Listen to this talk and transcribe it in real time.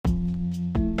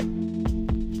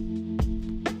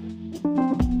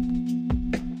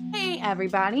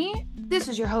everybody. This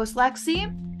is your host,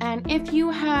 Lexi. And if you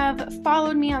have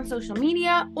followed me on social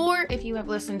media, or if you have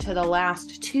listened to the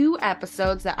last 2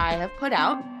 episodes that I have put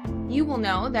out, you will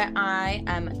know that I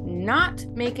am not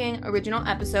making original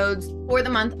episodes for the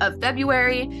month of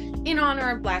February in honor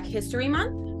of Black History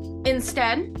Month.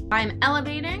 Instead, I'm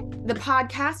elevating the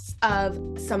podcasts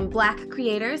of some Black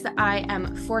creators that I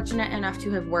am fortunate enough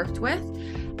to have worked with.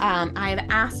 I have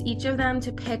asked each of them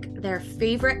to pick their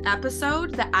favorite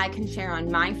episode that I can share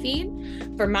on my feed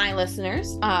for my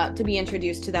listeners to be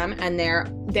introduced to them and their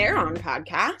own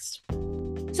podcast.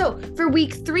 So for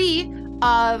week 3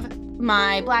 of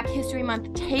my Black History Month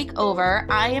takeover,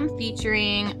 I am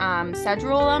featuring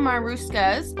Cedrola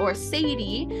Maruskas, or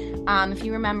Sadie. If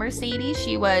you remember Sadie,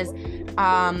 she was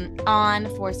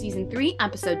on for season 3,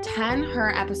 episode 10.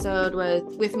 Her episode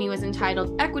with me was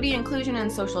entitled Equity, Inclusion,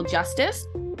 and Social Justice.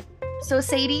 So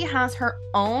Sadie has her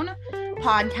own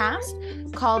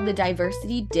podcast called The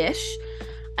Diversity Dish.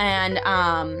 And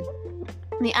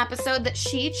the episode that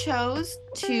she chose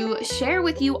to share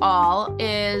with you all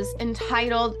is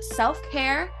entitled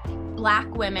Self-Care, Black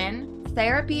Women,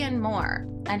 Therapy, and More.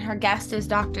 And her guest is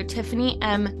Dr. Tiffany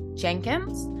M.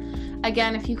 Jenkins.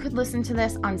 Again, if you could listen to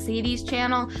this on Sadie's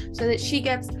channel so that she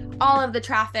gets all of the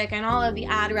traffic and all of the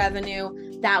ad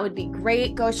revenue, that would be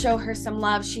great. Go show her some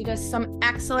love. She does some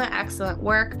excellent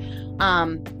work.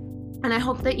 And I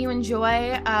hope that you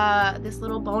enjoy this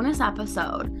little bonus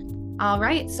episode. All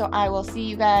right, so I will see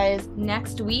you guys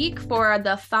next week for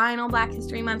the final Black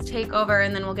History Month takeover,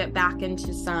 and then we'll get back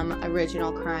into some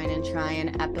original Crying and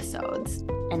Trying episodes.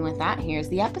 And with that, here's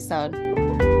the episode.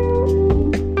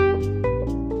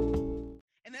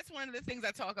 And that's one of the things I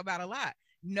talk about a lot.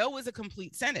 No is a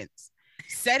complete sentence.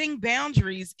 Setting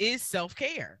boundaries is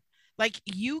self-care. Like,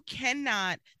 you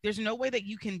cannot, there's no way that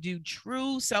you can do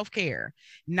true self-care,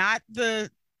 not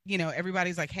the,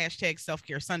 everybody's like hashtag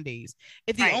self-care Sundays.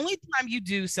 If the only time you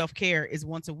do self-care is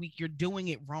once a week, you're doing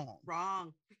it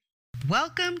wrong.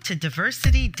 Welcome to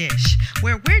Diversity Dish,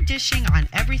 where we're dishing on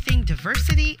everything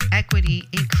diversity, equity,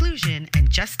 inclusion, and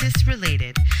justice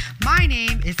related. My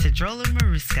name is Cedrola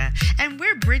Maruska, and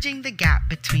we're bridging the gap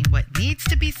between what needs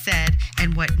to be said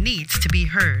and what needs to be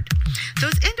heard.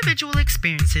 Those individual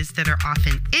experiences that are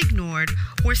often ignored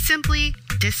or simply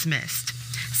dismissed.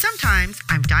 Sometimes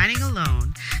I'm dining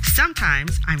alone,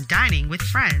 sometimes I'm dining with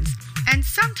friends, and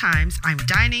sometimes I'm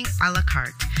dining a la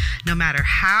carte. No matter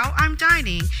how I'm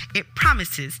dining, it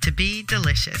promises to be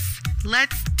delicious.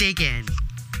 Let's dig in.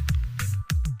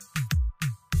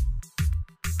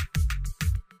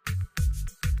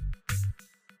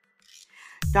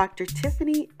 Dr.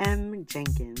 Tiffany M.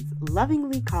 Jenkins,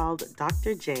 lovingly called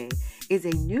Dr. J, is a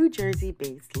New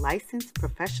Jersey-based licensed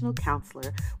professional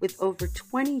counselor with over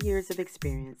 20 years of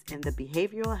experience in the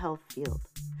behavioral health field.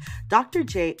 Dr.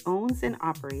 J owns and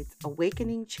operates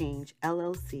Awakening Change,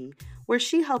 LLC, where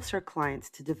she helps her clients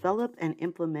to develop and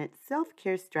implement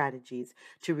self-care strategies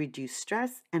to reduce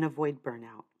stress and avoid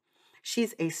burnout.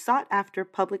 She's a sought-after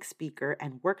public speaker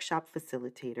and workshop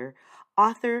facilitator,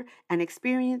 author, and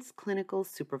experienced clinical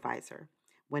supervisor.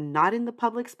 When not in the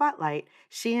public spotlight,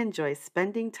 she enjoys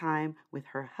spending time with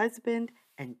her husband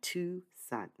and 2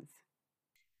 sons.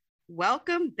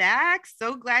 Welcome back.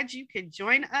 So glad you could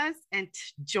join us. And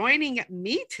joining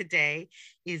me today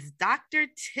is Dr.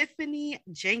 Tiffany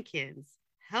Jenkins.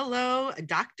 Hello,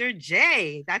 Dr.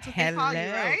 J. That's what they call you,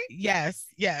 right? Yes.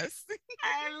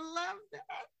 I love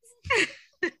that.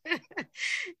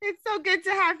 It's so good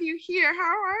to have you here.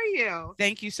 How are you?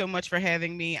 Thank you so much for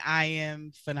having me. I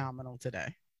am phenomenal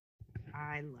today.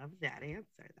 I love that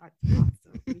answer. That's awesome.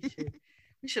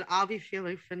 We should all be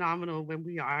feeling phenomenal when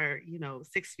we are,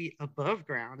 6 feet above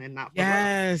ground and not below.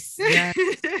 Yes.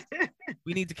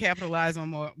 We need to capitalize on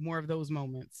more of those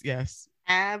moments. Yes.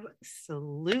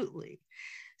 Absolutely.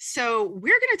 So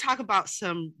we're going to talk about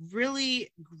some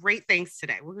really great things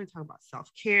today. We're going to talk about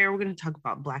self-care. We're going to talk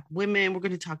about Black women. We're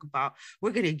going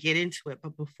to get into it.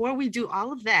 But before we do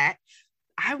all of that,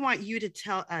 I want you to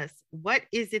tell us, what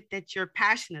is it that you're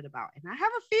passionate about? And I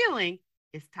have a feeling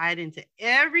it's tied into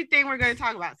everything we're going to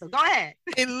talk about. So go ahead.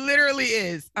 It literally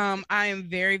is. I am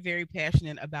very, very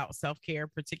passionate about self-care,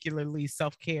 particularly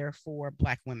self-care for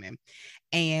Black women.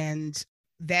 And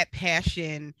that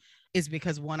passion is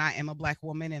because, one, I am a Black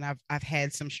woman, and I've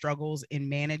had some struggles in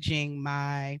managing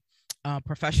my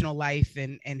professional life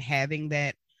and having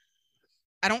that.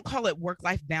 I don't call it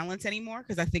work-life balance anymore,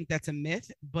 because I think that's a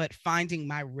myth, but finding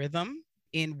my rhythm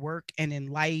in work and in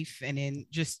life and in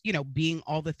just, being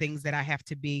all the things that I have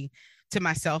to be to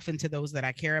myself and to those that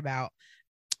I care about.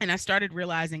 And I started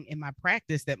realizing in my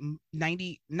practice that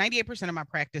 98% of my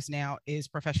practice now is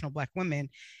professional Black women.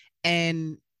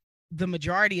 And the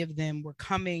majority of them were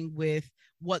coming with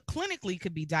what clinically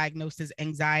could be diagnosed as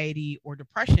anxiety or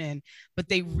depression, but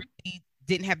they really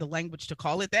didn't have the language to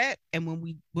call it that. And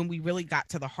when we really got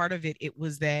to the heart of it, it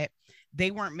was that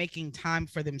they weren't making time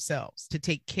for themselves to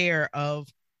take care of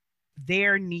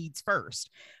their needs first.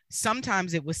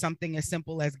 Sometimes it was something as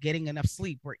simple as getting enough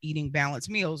sleep or eating balanced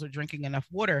meals or drinking enough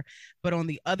water. But on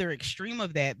the other extreme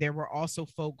of that, there were also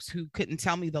folks who couldn't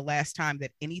tell me the last time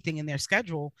that anything in their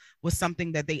schedule was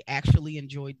something that they actually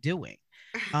enjoyed doing.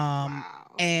 Wow.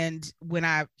 And when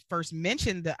I first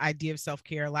mentioned the idea of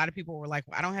self-care, a lot of people were like,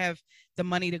 well, I don't have the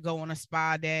money to go on a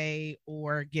spa day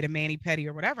or get a mani-pedi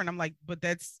or whatever. And I'm like, but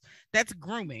that's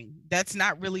grooming. That's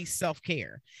not really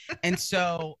self-care. And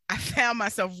so I found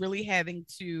myself really having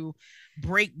to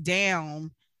break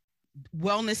down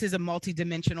wellness is a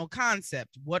multidimensional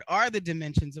concept. What are the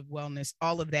dimensions of wellness?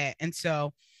 All of that. And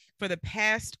so for the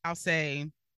past, I'll say,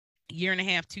 year and a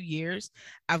half, 2 years,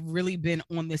 I've really been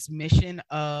on this mission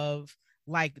of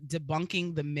like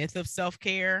debunking the myth of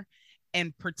self-care,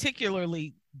 and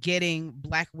particularly getting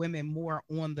Black women more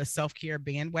on the self-care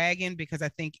bandwagon, because I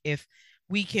think if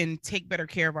we can take better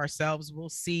care of ourselves, we'll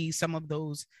see some of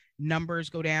those numbers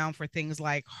go down for things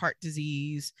like heart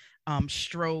disease,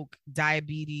 stroke,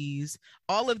 diabetes,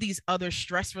 all of these other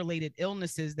stress-related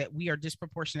illnesses that we are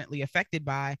disproportionately affected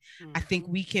by. I think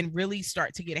we can really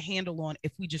start to get a handle on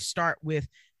if we just start with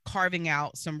carving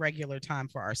out some regular time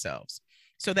for ourselves.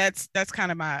 So that's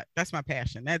kind of my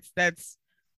passion. That's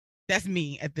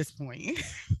me at this point.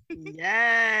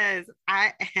 Yes,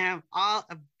 I am all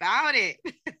about it.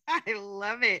 I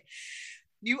love it.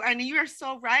 You are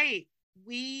so right.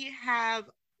 We have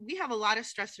a lot of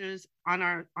stressors on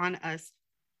us,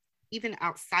 even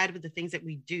outside of the things that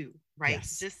we do, right?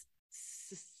 Yes. Just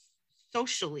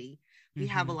socially, we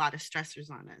have a lot of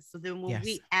stressors on us. So then when Yes.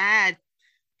 we add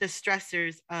the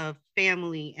stressors of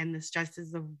family and the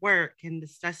stresses of work and the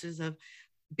stresses of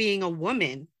being a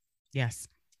woman, Yes,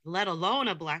 let alone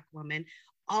a Black woman,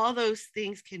 all those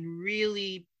things can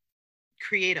really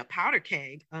create a powder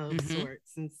keg of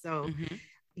sorts. And so,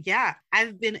 yeah,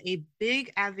 I've been a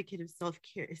big advocate of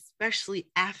self-care, especially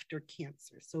after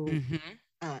cancer. So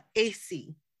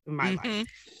AC in my life,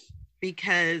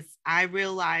 because I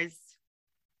realized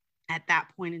at that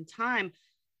point in time,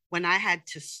 when I had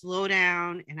to slow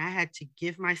down and I had to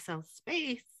give myself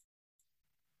space,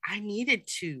 I needed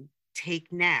to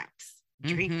take naps,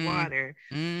 drink water,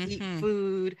 eat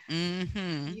food,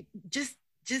 just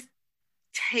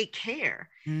take care.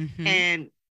 And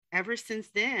ever since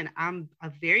then, I'm a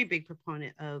very big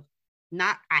proponent of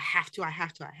not I have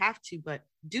to, but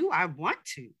do I want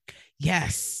to?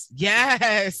 Yes.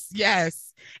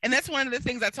 And that's one of the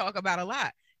things I talk about a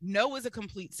lot. No is a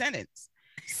complete sentence.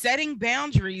 Setting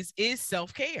boundaries is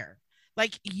self-care.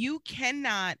 Like you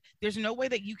cannot, there's no way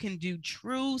that you can do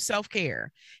true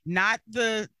self-care, not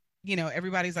the,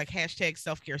 everybody's like hashtag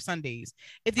self-care Sundays.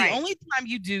 If the only time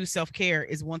you do self-care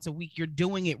is once a week, you're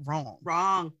doing it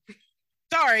wrong.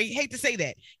 Sorry, hate to say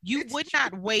that. You would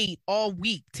not wait all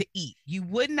week to eat. You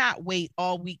would not wait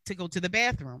all week to go to the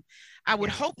bathroom. I would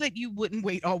hope that you wouldn't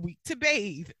wait all week to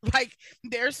bathe. Like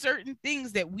there are certain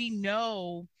things that we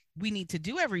know we need to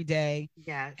do every day.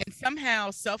 Yes. And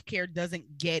somehow self-care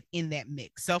doesn't get in that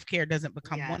mix. Self-care doesn't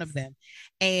become one of them.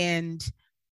 And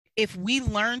if we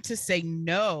learn to say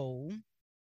no,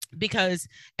 because,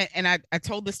 and I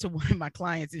told this to one of my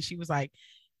clients and she was like,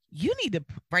 you need to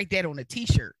write that on a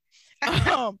t-shirt.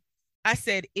 I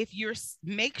said,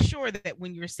 make sure that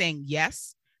when you're saying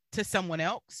yes to someone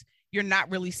else, you're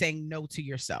not really saying no to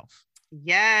yourself.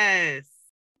 Yes.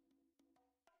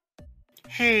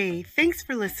 Hey, thanks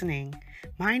for listening.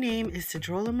 My name is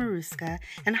Cedrola Maruska,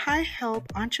 and I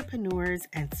help entrepreneurs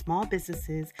and small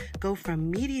businesses go from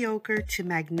mediocre to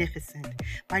magnificent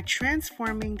by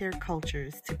transforming their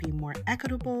cultures to be more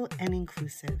equitable and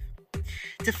inclusive.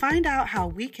 To find out how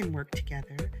we can work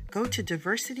together, go to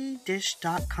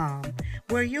diversitydish.com,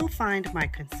 where you'll find my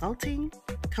consulting,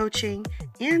 coaching,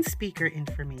 and speaker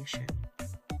information.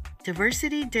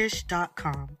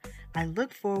 diversitydish.com. I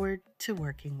look forward to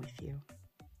working with you.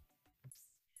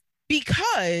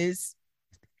 Because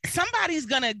somebody's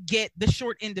going to get the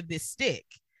short end of this stick.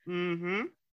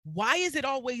 Why is it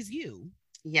always you?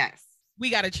 Yes. We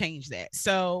got to change that.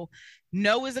 So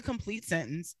no is a complete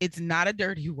sentence. It's not a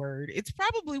dirty word. It's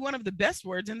probably one of the best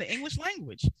words in the English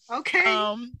language.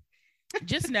 Okay.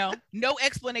 Just no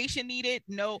explanation needed.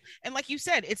 No. And like you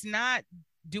said, it's not,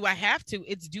 do I have to?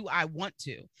 It's do I want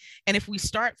to? And if we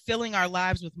start filling our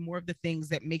lives with more of the things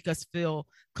that make us feel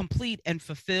complete and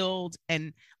fulfilled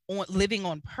and living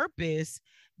on purpose,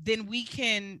 then we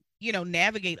can,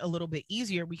 navigate a little bit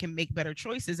easier. We can make better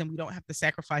choices and we don't have to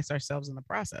sacrifice ourselves in the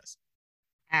process.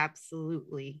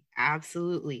 Absolutely.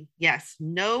 Absolutely. Yes.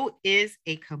 No is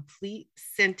a complete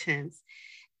sentence.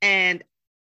 And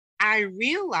I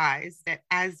realize that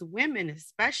as women,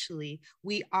 especially,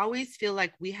 we always feel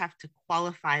like we have to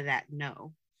qualify that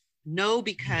no. No,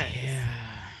 because.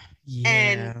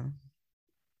 Yeah.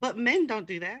 But men don't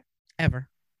do that. Ever.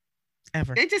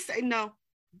 They just say no.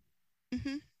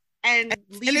 Mm-hmm. And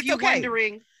leave you okay.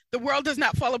 wondering. The world does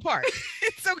not fall apart.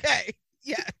 It's okay.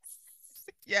 Yes.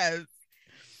 Yes.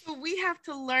 So we have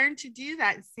to learn to do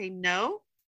that and say no.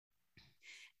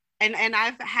 And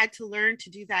I've had to learn to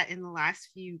do that in the last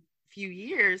few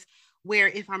years, where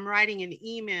if I'm writing an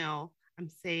email, I'm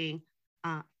saying,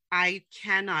 I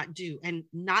cannot do, and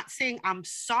not saying I'm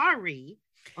sorry.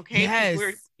 Okay. Yes.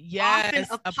 We're often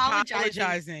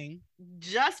apologizing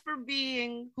just for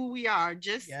being who we are,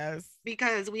 just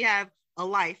because we have a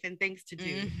life and things to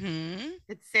do. Mm-hmm.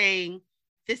 It's saying,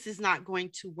 this is not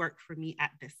going to work for me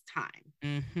at this time.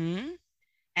 Mm-hmm.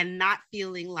 And not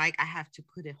feeling like I have to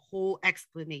put a whole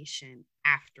explanation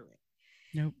after it.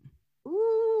 Nope.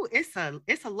 Ooh, it's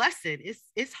a lesson.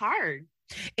 It's hard.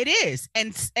 It is.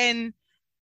 And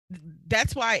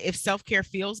that's why if self-care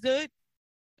feels good,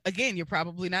 again, you're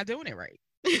probably not doing it right.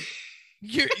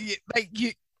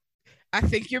 I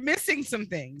think you're missing some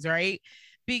things, right?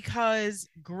 Because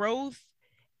growth,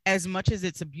 as much as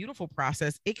it's a beautiful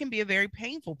process, it can be a very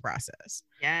painful process.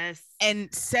 Yes.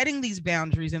 And setting these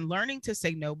boundaries and learning to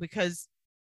say no, because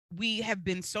we have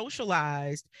been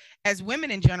socialized as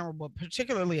women in general, but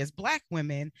particularly as Black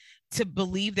women, to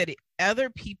believe that other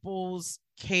people's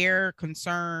care,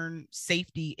 concern,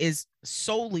 safety is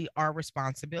solely our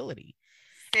responsibility.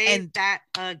 Say that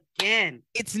again.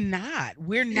 It's not.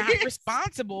 We're not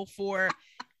responsible for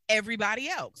everybody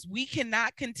else. We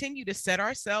cannot continue to set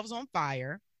ourselves on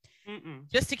fire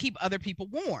just to keep other people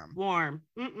warm.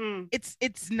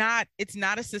 It's not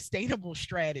a sustainable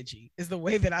strategy, is the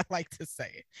way that I like to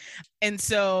say it. And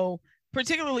so,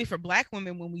 particularly for Black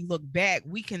women, when we look back,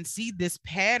 we can see this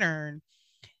pattern.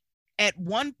 At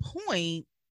one point,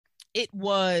 it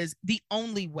was the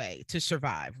only way to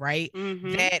survive, right?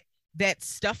 Mm-hmm. That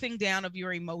stuffing down of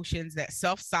your emotions, that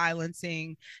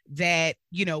self-silencing, that,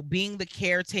 being the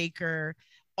caretaker,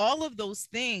 all of those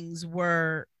things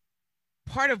were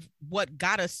part of what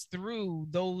got us through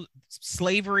those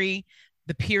slavery,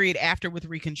 the period after with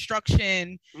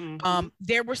Reconstruction. Mm-hmm.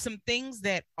 There were some things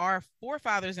that our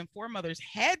forefathers and foremothers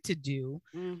had to do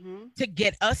mm-hmm. to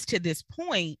get us to this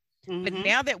point. Mm-hmm. But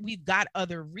now that we've got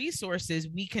other resources,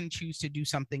 we can choose to do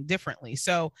something differently.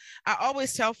 So I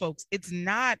always tell folks, it's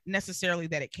not necessarily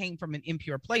that it came from an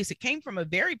impure place. It came from a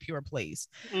very pure place,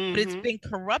 but it's been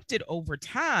corrupted over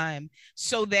time,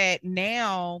 so that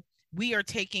now we are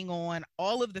taking on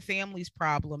all of the family's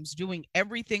problems, doing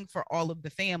everything for all of the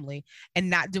family and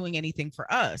not doing anything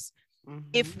for us.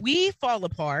 If we fall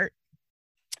apart,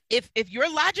 if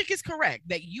your logic is correct,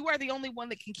 that you are the only one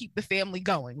that can keep the family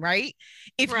going, right?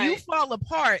 If you fall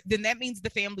apart, then that means the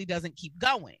family doesn't keep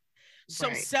going.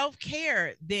 So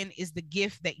self-care then is the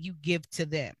gift that you give to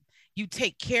them. You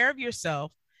take care of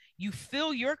yourself, you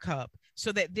fill your cup,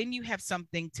 so that then you have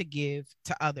something to give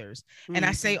to others. And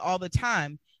I say all the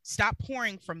time, stop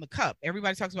pouring from the cup.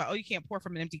 Everybody talks about, oh, you can't pour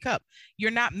from an empty cup. You're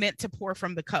not meant to pour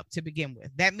from the cup to begin with.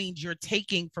 That means you're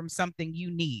taking from something you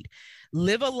need.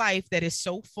 Live a life that is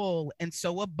so full and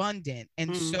so abundant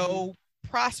and so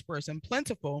prosperous and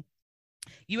plentiful.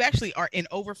 You actually are in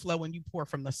overflow when you pour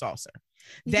from the saucer.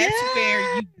 That's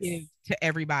where you give to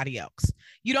everybody else.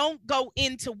 You don't go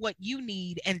into what you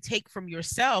need and take from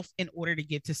yourself in order to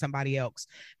give to somebody else.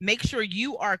 Make sure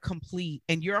you are complete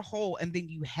and you're whole, and then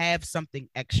you have something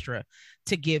extra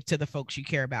to give to the folks you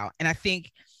care about. And I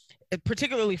think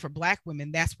particularly for Black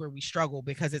women, that's where we struggle,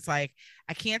 because it's like,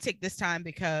 I can't take this time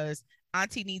because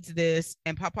auntie needs this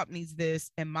and pop needs this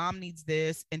and mom needs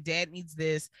this and dad needs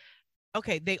this.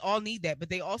 Okay, they all need that, but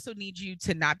they also need you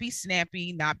to not be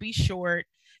snappy, not be short,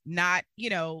 not,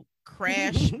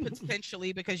 crash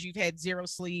potentially because you've had zero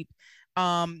sleep,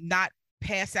 not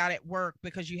pass out at work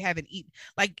because you haven't eaten.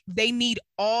 Like, they need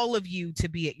all of you to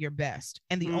be at your best.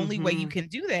 And the only way you can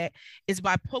do that is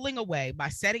by pulling away, by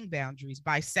setting boundaries,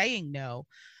 by saying no.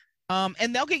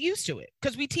 And they'll get used to it,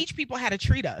 because we teach people how to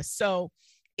treat us. So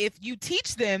if you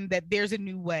teach them that there's a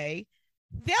new way,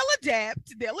 they'll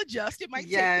adapt, they'll adjust. It might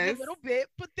take them a little bit,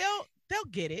 but they'll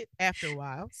get it after a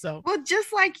while. So, well,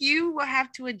 just like you will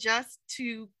have to adjust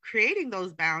to creating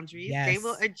those boundaries, they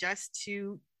will adjust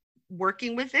to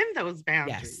working within those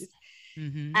boundaries.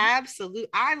 Absolutely.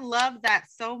 I love that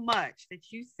so much, that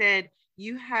you said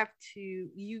you have to,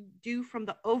 you do from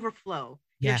the overflow.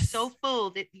 Yes. You're so full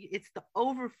that it's the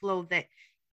overflow that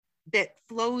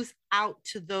flows out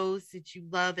to those that you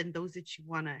love and those that you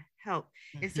want to help.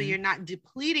 Mm-hmm. And so you're not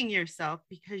depleting yourself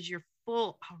because you're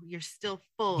full. Oh, you're still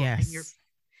full. Yes. And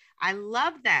I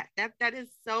love that. That is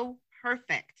so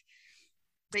perfect.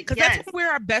 Because that's when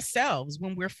we're our best selves,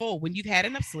 when we're full, when you've had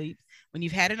enough sleep, when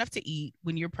you've had enough to eat,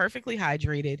 when you're perfectly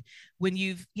hydrated, when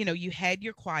you've, you had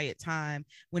your quiet time,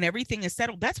 when everything is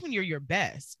settled. That's when you're your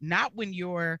best, not when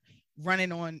you're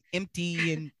running on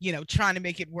empty and, trying to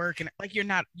make it work. And like, you're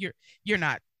not,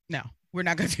 no, we're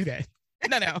not going to do that.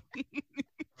 No.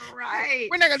 Right.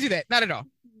 We're not going to do that. Not at all.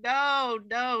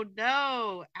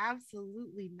 No,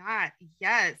 absolutely not.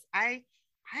 Yes.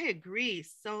 I agree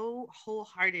so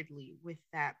wholeheartedly with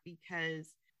that, because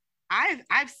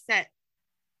I've set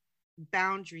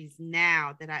boundaries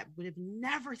now that I would have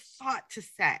never thought to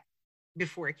set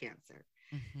before cancer.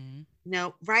 Mm-hmm.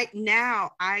 No, right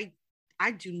now I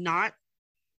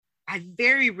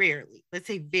very rarely, let's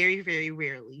say very, very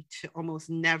rarely, to almost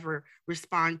never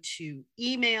respond to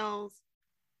emails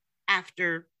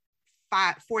after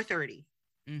 4:30,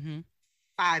 mm-hmm.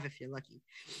 5 if you're lucky.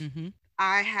 Mm-hmm.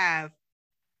 I have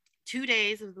 2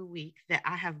 days of the week that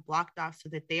I have blocked off so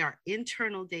that they are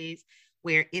internal days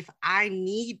where if I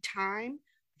need time,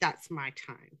 that's my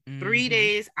time. Mm-hmm. 3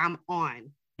 days, I'm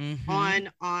on. Mm-hmm.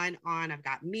 On. I've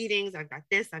got meetings, I've got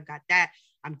this, I've got that.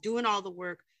 I'm doing all the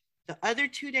work. The other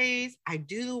 2 days, I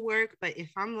do the work. But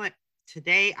if I'm like,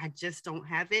 today, I just don't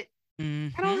have it,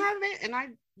 mm-hmm. I don't have it. And I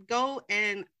go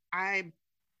and I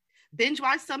binge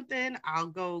watch something. I'll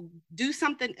go do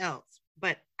something else.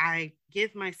 But I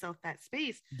give myself that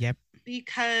space. Yep.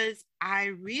 Because I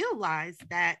realize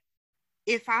that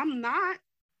if I'm not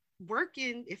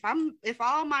working, if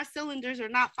all my cylinders are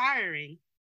not firing,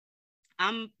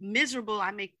 I'm miserable.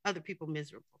 I make other people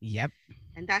miserable. Yep.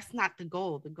 And that's not the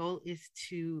goal. The goal is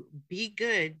to be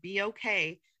good, be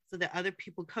okay, so that other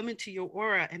people come into your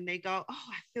aura and they go, oh,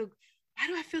 why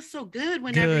do I feel so good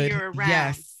whenever you're around?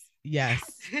 Yes.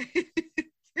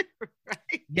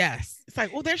 Right? Yes. It's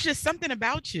like, well, there's just something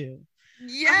about you.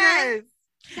 Yes.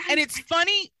 Uh-huh. And it's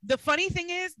funny. The funny thing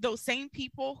is, those same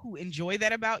people who enjoy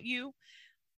that about you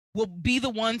will be the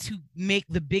ones who make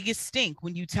the biggest stink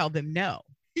when you tell them no.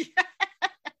 Yeah.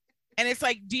 And it's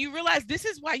like, do you realize this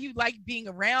is why you like being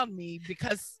around me?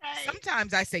 Because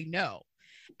sometimes I say no.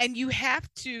 And you have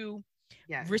to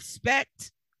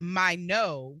respect my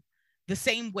no the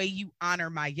same way you honor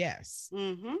my yes.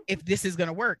 Mm-hmm. If this is going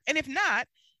to work. And if not,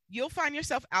 you'll find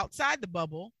yourself outside the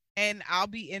bubble and I'll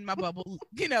be in my bubble,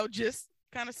 just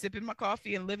kind of sipping my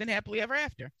coffee and living happily ever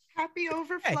after. Happy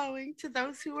overflowing to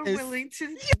those who are willing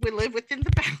to live within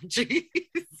the boundaries.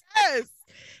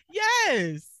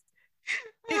 Yes.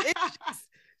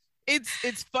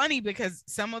 It's funny because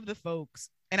some of the folks,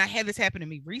 and I had this happen to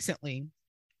me recently,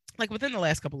 like within the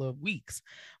last couple of weeks,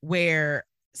 where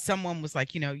someone was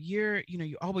like,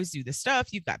 you always do this stuff.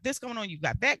 You've got this going on. You've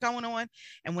got that going on.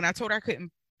 And when I told her I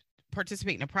couldn't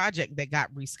participate in a project that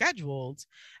got rescheduled,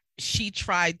 she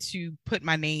tried to put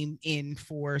my name in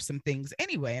for some things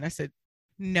anyway. And I said,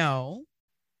 no,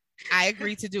 I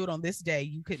agreed to do it on this day.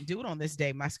 You couldn't do it on this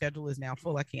day. My schedule is now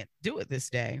full. I can't do it this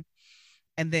day.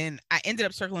 And then I ended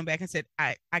up circling back and said,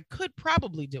 I could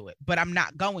probably do it, but I'm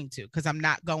not going to, because I'm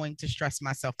not going to stress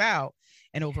myself out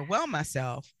and overwhelm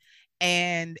myself.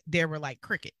 And there were like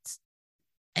crickets.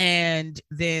 And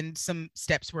then some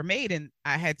steps were made and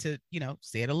I had to,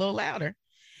 say it a little louder.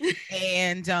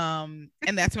 And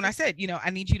that's when I said, I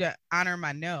need you to honor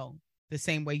my no the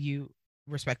same way you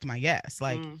respect my yes.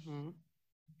 Like, mm-hmm.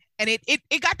 And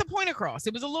it got the point across.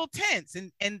 It was a little tense.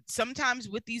 And sometimes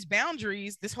with these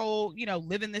boundaries, this whole,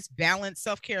 living this balanced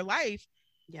self-care life,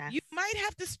 you might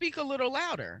have to speak a little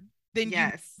louder than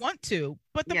you want to,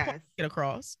 but the point get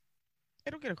across.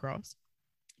 It'll get across.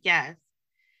 Yes.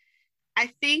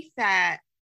 I think that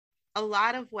a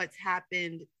lot of what's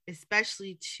happened,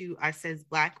 especially to us as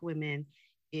Black women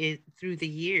through the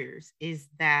years, is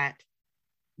that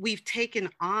we've taken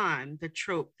on the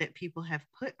trope that people have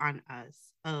put on us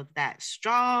of that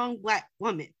strong Black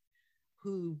woman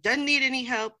who doesn't need any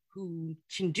help, who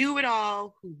can do it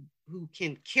all, who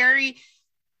can carry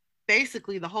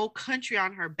basically the whole country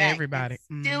on her back. Everybody.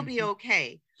 And still be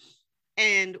okay.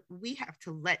 And we have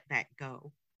to let that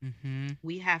go. Mm-hmm.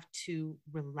 We have to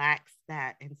relax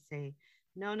that and say,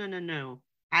 no.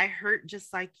 I hurt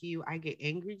just like you. I get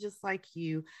angry just like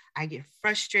you. I get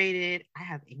frustrated. I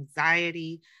have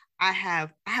anxiety. I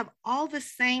have all the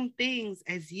same things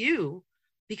as you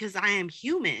because I am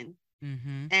human.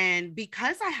 Mm-hmm. And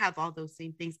because I have all those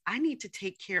same things, I need to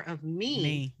take care of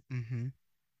me mm-hmm.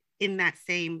 in that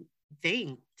same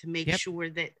thing to make Yep. sure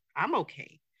that I'm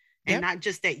okay and Yep. not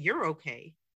just that you're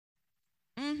okay.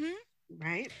 Mm-hmm.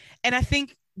 Right. And I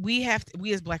think we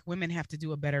as Black women have to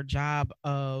do a better job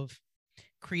of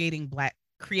creating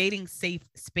safe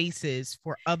spaces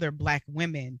for other Black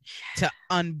women to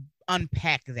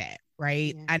unpack that,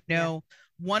 right? Yeah. I know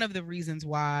one of the reasons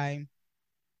why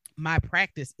my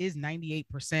practice is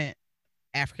 98%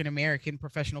 African American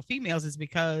professional females is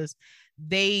because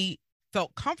they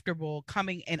felt comfortable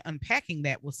coming and unpacking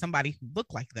that with somebody who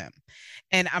looked like them.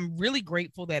 And I'm really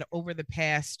grateful that over the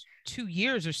past 2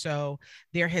 years or so,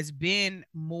 there has been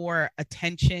more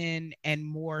attention and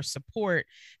more support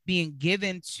being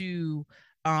given to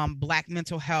Black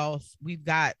mental health. We've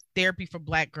got therapy for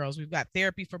Black girls. We've got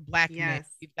therapy for Black men.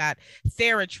 We've got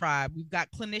TheraTribe. We've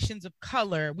got clinicians of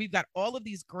color. We've got all of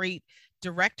these great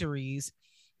directories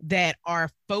that are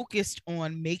focused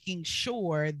on making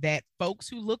sure that folks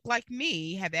who look like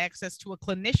me have access to a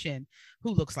clinician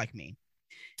who looks like me.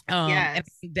 And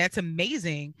that's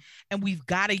amazing. And we've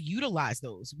got to utilize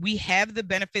those. We have the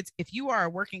benefits. If you are a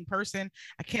working person,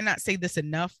 I cannot say this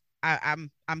enough.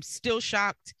 I'm still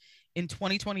shocked in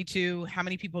 2022 how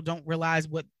many people don't realize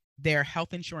what their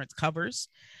health insurance covers.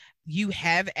 You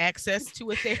have access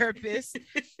to a therapist.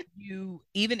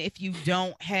 Even if you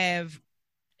don't have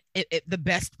the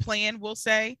best plan, we'll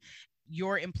say,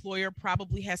 your employer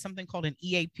probably has something called an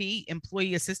EAP,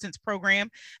 Employee Assistance Program,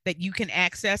 that you can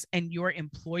access, and your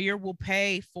employer will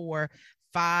pay for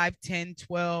 5, 10,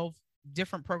 12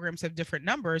 different programs have different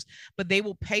numbers, but they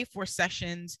will pay for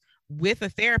sessions with a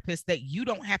therapist that you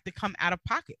don't have to come out of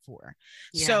pocket for.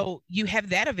 Yeah. So you have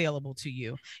that available to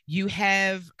you. You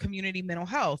have community mental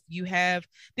health.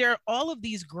 There are all of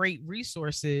these great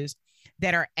resources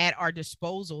that are at our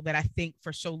disposal that I think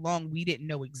for so long we didn't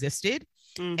know existed.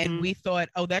 Mm-hmm. And we thought,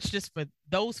 oh, that's just for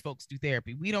those folks do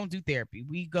therapy. We don't do therapy.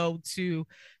 We go to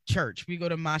church. We go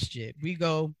to masjid. We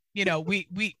go,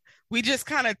 we just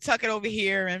kind of tuck it over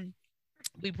here and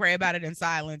we pray about it in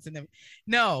silence. And then,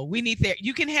 no, we need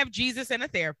you can have Jesus and a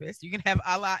therapist. You can have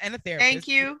Allah and a therapist. Thank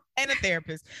you. And a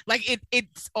therapist. Like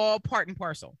it's all part and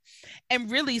parcel.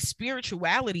 And really,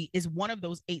 spirituality is one of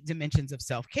those 8 dimensions of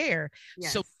self-care.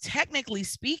 Yes. So technically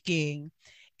speaking,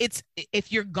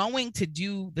 if you're going to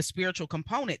do the spiritual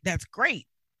component, that's great.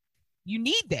 You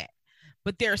need that.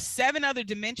 But there are 7 other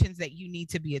dimensions that you need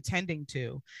to be attending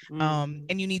to,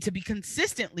 and you need to be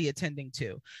consistently attending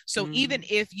to. So even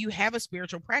if you have a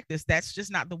spiritual practice, that's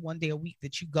just not the one day a week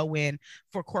that you go in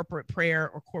for corporate prayer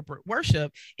or corporate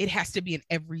worship. It has to be an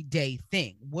everyday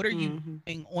thing. What are you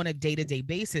doing on a day-to-day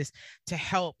basis to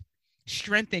help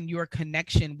strengthen your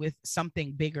connection with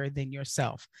something bigger than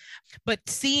yourself? But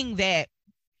seeing that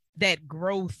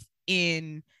growth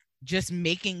in just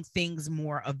making things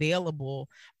more available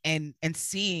and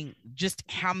seeing just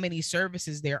how many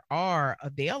services there are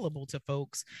available to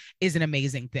folks is an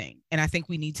amazing thing. And I think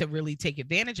we need to really take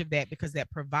advantage of that, because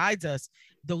that provides us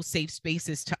those safe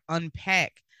spaces to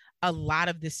unpack a lot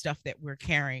of this stuff that we're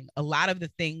carrying, a lot of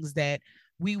the things that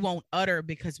we won't utter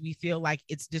because we feel like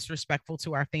it's disrespectful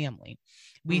to our family.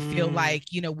 We feel like,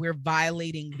 we're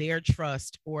violating their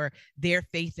trust or their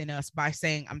faith in us by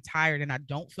saying, I'm tired and I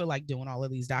don't feel like doing all of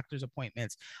these doctor's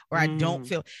appointments, or I don't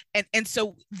feel. And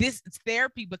so this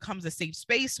therapy becomes a safe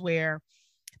space where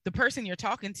the person you're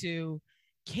talking to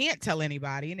can't tell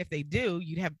anybody. And if they do,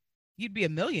 you'd be a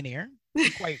millionaire.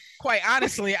 Quite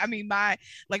honestly. I mean, my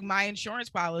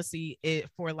insurance policy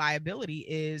for liability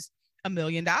is $1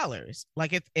 million.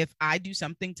 Like if I do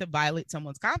something to violate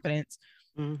someone's confidence,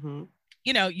 you're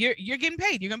getting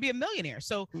paid. You're gonna be a millionaire.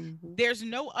 So there's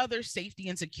no other safety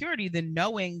and security than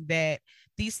knowing that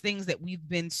these things that we've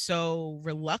been so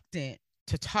reluctant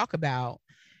to talk about,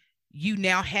 you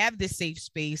now have this safe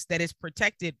space that is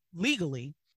protected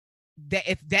legally. That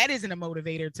if that isn't a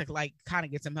motivator to like kind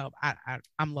of get some help,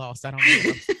 I'm lost. I don't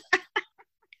know.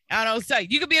 I don't know.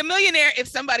 You could be a millionaire if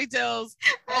somebody tells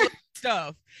all the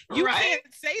stuff. You can't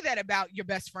say that about your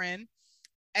best friend.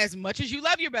 As much as you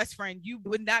love your best friend, you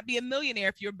would not be a millionaire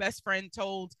if your best friend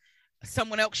told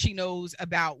someone else she knows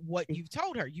about what you've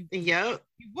told her. You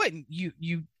wouldn't.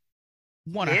 You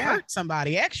want to hurt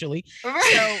somebody, actually.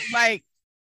 So like,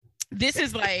 this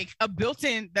is like a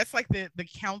built-in, that's like the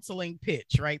counseling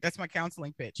pitch, right? That's my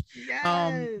counseling pitch.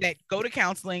 Yes. That go to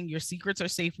counseling, your secrets are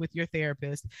safe with your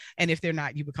therapist. And if they're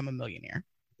not, you become a millionaire.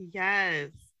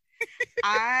 Yes.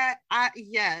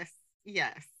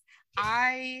 Yes.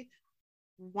 I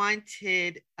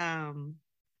wanted, and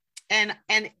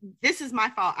this is my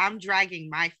fault. I'm dragging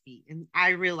my feet, and I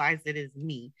realize it is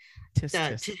me to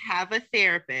have a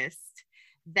therapist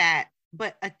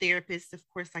but a therapist, of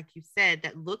course, like you said,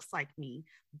 that looks like me,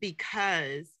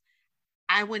 because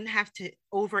I wouldn't have to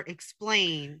over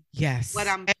explain what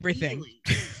I'm everything.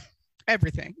 feeling.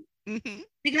 Everything.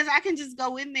 Because I can just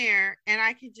go in there and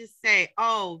I can just say,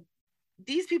 oh,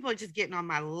 these people are just getting on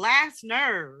my last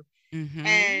nerve.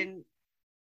 And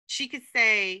she could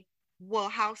say, well,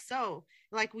 how so?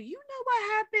 Like, well, you know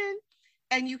what happened?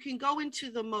 And you can go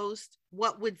into the most,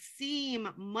 what would seem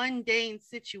mundane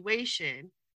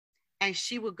situation. And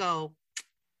she would go,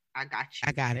 I got you.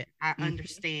 I got it. I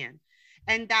understand.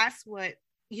 And that's what,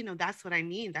 that's what I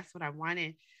need. That's what I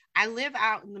wanted. I live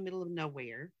out in the middle of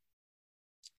nowhere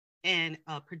in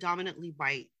a predominantly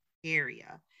white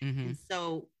area. And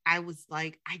so I was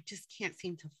like, I just can't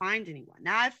seem to find anyone.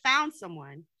 Now I found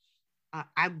someone.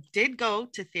 I did go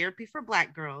to therapy for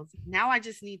Black girls. Now I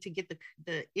just need to get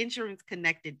the insurance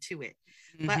connected to it.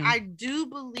 But I do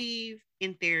believe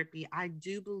in therapy. I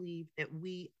do believe that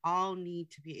we all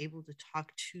need to be able to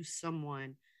talk to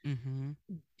someone,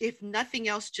 if nothing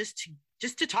else, just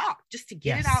to talk, just to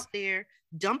get it out there,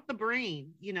 dump the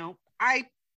brain. I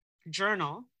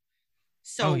journal.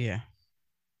 So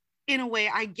in a way,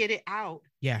 I get it out.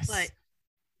 Yes. But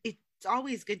it's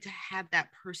always good to have that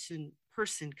person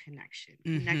connection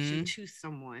to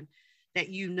someone that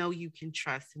you can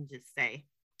trust and just say,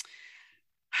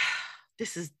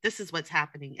 this is what's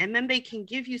happening. And then they can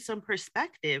give you some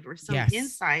perspective or some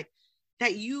insight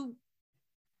that you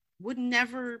would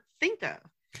never think of.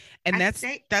 And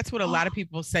that's what a lot of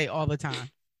people say all the time.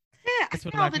 Yeah, I say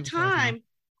all the time,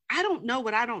 I don't know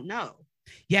what I don't know.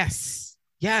 Yes,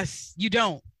 you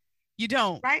don't.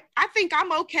 Right? I think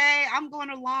I'm okay. I'm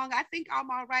going along. I think I'm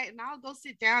all right. And I'll go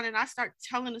sit down and I start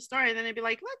telling the story. And then they'd be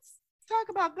like, let's talk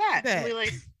about that. And we're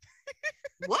like,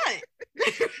 what?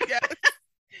 Yes.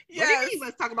 What do you mean,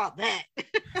 let's talk about that?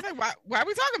 Like, why are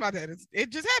we talking about that? It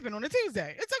just happened on a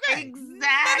Tuesday. It's okay.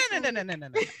 Exactly.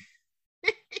 No.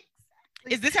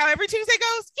 Is this how every Tuesday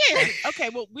goes? Yeah. Okay,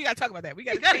 well, we got to talk about that. We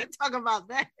got to talk about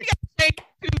that. We got to change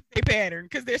Tuesday pattern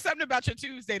because there's something about your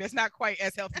Tuesday that's not quite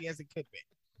as healthy as it could be.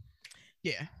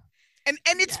 Yeah. And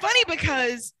it's funny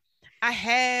because I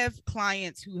have some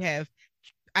clients who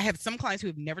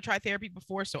have never tried therapy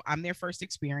before, so I'm their first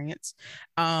experience.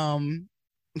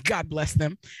 God bless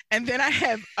them. And then I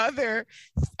have other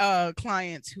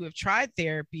clients who have tried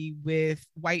therapy with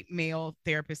white male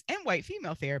therapists and white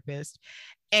female therapists,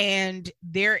 and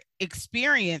their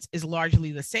experience is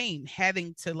largely the same,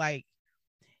 having to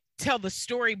tell the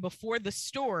story before the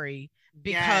story.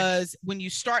 Because when you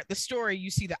start the story, you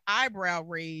see the eyebrow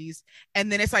raise, and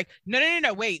then it's like, no,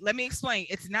 wait, let me explain.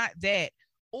 It's not that.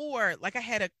 Or like I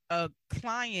had a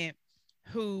client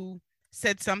who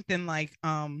said something like,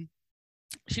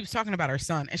 she was talking about her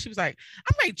son, and she was like,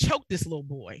 I'm ready to choke this little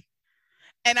boy.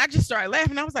 And I just started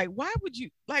laughing. I was like, why would you,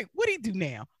 what do you do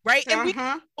now? Right. And we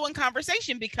go in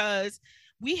conversation because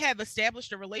we have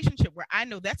established a relationship where I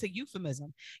know that's a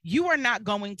euphemism. You are not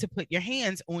going to put your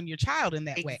hands on your child in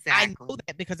that way. I know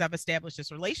that because I've established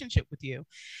this relationship with you.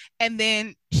 And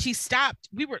then she stopped.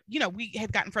 We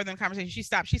had gotten further in the conversation. She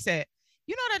stopped. She said,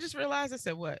 you know what I just realized? I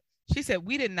said, what? She said,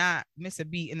 we did not miss a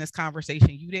beat in this conversation.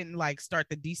 You didn't start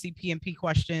the DCPMP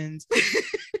questions,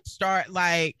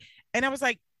 and I was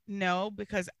like, no,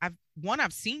 because I've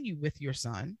seen you with your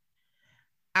son.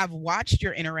 I've watched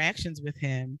your interactions with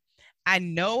him. I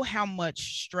know how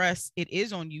much stress it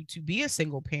is on you to be a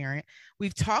single parent.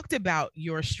 We've talked about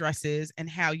your stresses and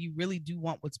how you really do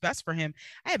want what's best for him.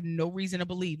 I have no reason to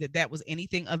believe that was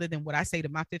anything other than what I say to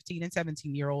my 15 and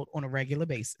 17-year-old on a regular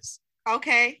basis.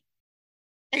 Okay.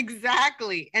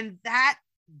 Exactly. And that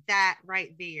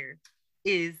right there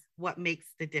is what makes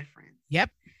the difference. Yep.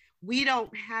 We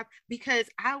don't have, because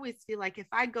I always feel like if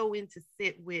I go in to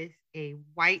sit with a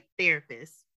white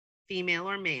therapist, female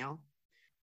or male,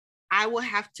 I will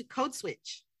have to code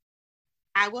switch.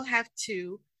 I will have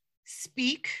to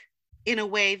speak in a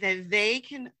way that they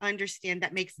can understand,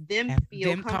 that makes them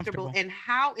feel comfortable. And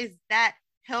how is that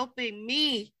helping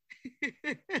me?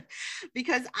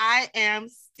 Because I am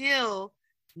still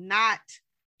not.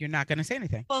 You're not going to say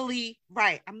anything. Fully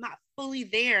right. I'm not fully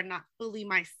there, not fully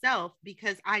myself,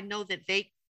 because I know that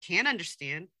they can't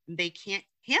understand and they can't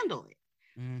handle it.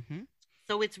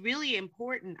 So it's really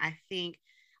important, I think.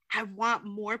 I want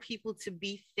more people to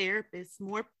be therapists,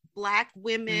 more Black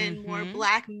women, more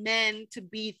Black men to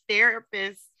be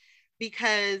therapists,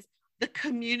 because the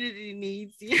community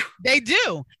needs you. They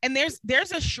do. And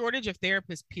there's a shortage of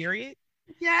therapists, period.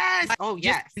 Yes.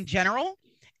 Yes. In general.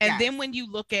 And then when you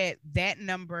look at that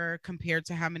number compared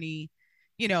to how many,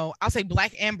 I'll say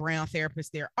Black and brown therapists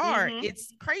there are,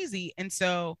 it's crazy. And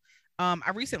so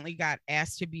I recently got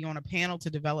asked to be on a panel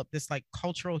to develop this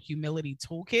cultural humility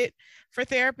toolkit for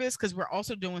therapists, because we're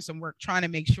also doing some work trying to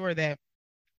make sure that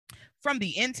from the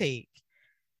intake,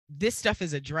 this stuff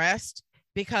is addressed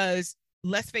because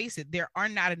let's face it, there are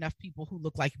not enough people who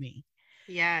look like me.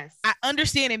 Yes. I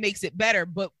understand it makes it better,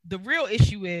 but the real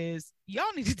issue is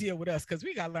y'all need to deal with us because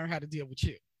we got to learn how to deal with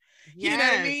you. Yes. You know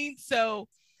what I mean? So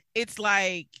it's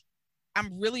like,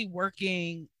 I'm really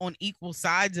working on equal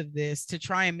sides of this to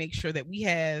try and make sure that we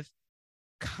have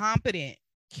competent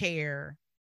care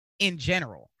in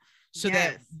general. So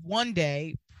that one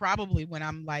day, probably when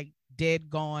I'm like dead,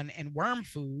 gone, and worm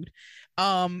food,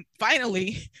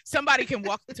 finally somebody can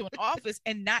walk into an office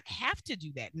and not have to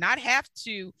do that, not have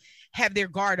to have their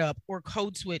guard up or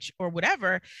code switch or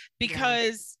whatever,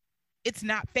 because it's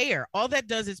not fair. All that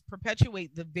does is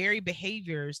perpetuate the very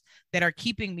behaviors that are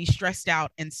keeping me stressed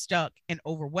out and stuck and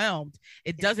overwhelmed.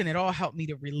 It doesn't at all help me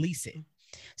to release it.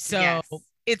 So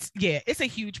it's a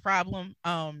huge problem.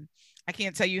 I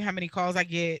can't tell you how many calls I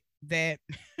get that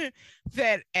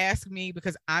that ask me,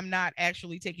 because I'm not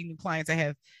actually taking new clients. I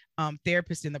have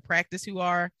therapists in the practice who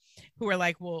are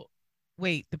like, well,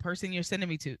 wait, the person you're sending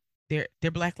me to,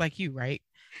 they're Black like you, right?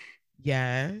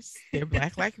 Yes, they're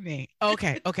Black like me.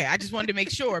 Okay. I just wanted to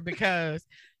make sure, because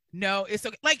no, it's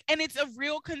okay. Like, and it's a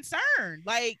real concern.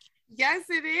 Like, yes,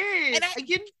 it is. And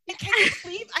can you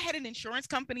believe I had an insurance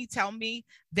company tell me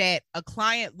that a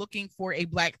client looking for a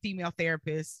Black female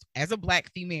therapist as a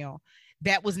Black female,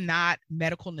 that was not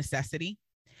medical necessity,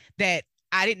 that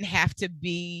I didn't have to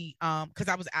be, because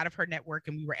I was out of her network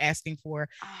and we were asking for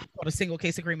a single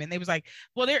case agreement. And they was like,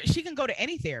 well, she can go to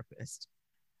any therapist.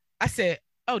 I said,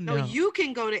 oh no. No, you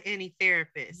can go to any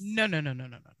therapist. No.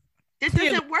 This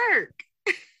doesn't work.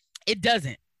 It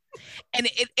doesn't. And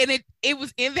it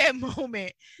was in that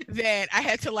moment that I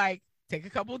had to like take a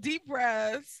couple deep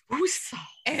breaths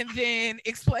and then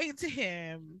explain to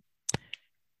him,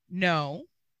 no,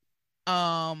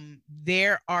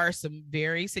 there are some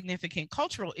very significant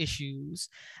cultural issues.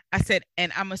 I said,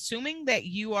 and I'm assuming that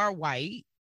you are white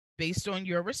based on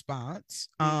your response.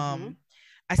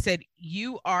 I said,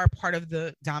 you are part of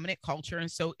the dominant culture.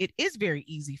 And so it is very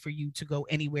easy for you to go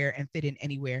anywhere and fit in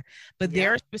anywhere. But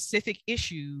there are specific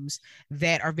issues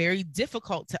that are very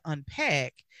difficult to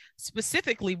unpack,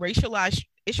 specifically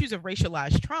issues of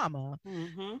racialized trauma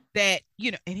that,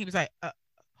 you know, and he was like,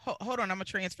 hold on, I'm gonna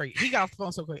transfer you. He got off the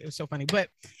phone so quick. It was so funny. But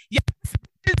yeah,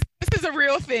 this is a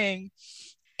real thing.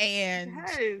 And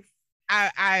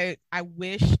I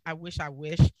wish I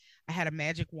had a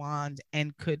magic wand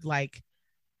and could like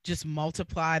just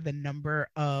multiply the number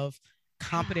of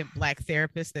competent Black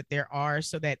therapists that there are,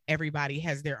 so that everybody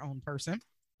has their own person.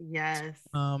 Yes.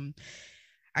 I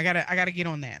gotta get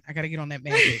on that. I gotta get on that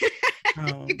magic.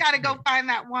 You gotta go find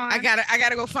that wand. I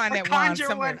gotta go find that wand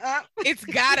somewhere. One up. It's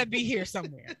gotta be here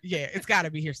somewhere. Yeah, it's gotta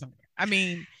be here somewhere. I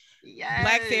mean,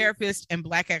 Black therapists and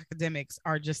Black academics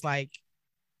are just like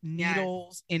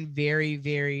needles in very,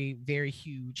 very, very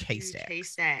huge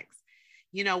haystacks.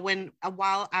 You know,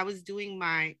 while I was doing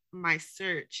my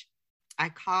search, I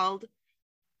called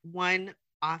one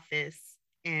office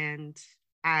and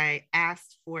I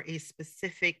asked for a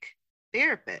specific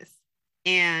therapist,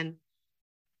 and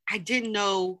I didn't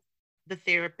know the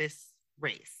therapist's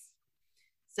race.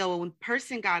 So when the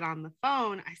person got on the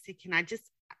phone, I said, can I just,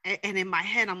 and in my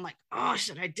head, I'm like, oh,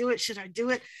 should I do it?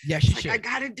 Yes, you should. I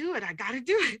gotta do it.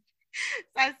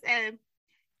 So I said,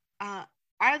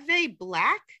 are they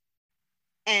Black?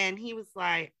 And he was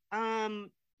like,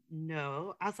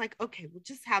 no. I was like, okay, we'll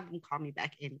just have them call me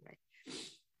back anyway.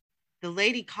 The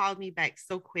lady called me back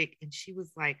so quick, and she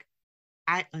was like,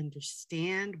 I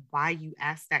understand why you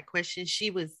asked that question. She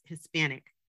was Hispanic.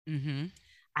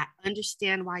 I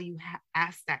understand why you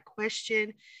asked that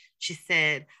question. She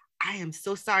said, I am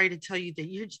so sorry to tell you that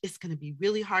it's going to be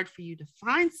really hard for you to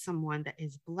find someone that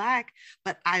is Black,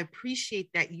 but I appreciate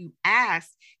that you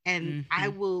asked, and I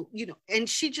will, you know, and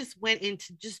she just went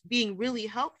into just being really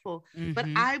helpful. But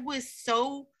I was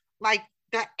so like,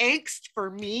 the angst for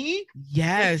me.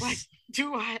 Yes. Like,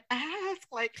 do I ask?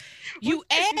 Like, you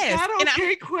asked. Okay, and I'm going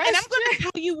to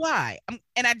tell you why.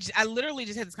 I literally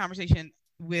just had this conversation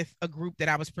with a group that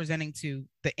I was presenting to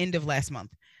the end of last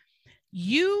month.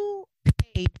 You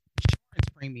pay insurance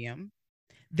premium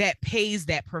that pays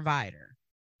that provider.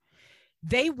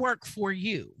 They work for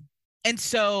you. And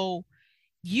so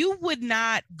you would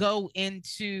not go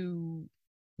into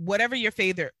whatever your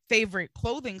favorite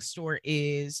clothing store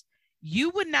is.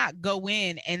 You would not go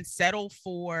in and settle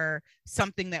for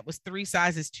something that was 3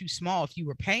 sizes too small if you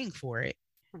were paying for it.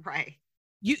 Right.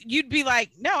 you'd be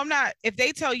like, no, I'm not. If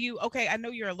they tell you, okay, I know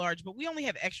you're a large, but we only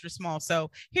have extra small, so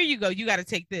here you go, you got to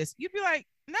take this. You'd be like,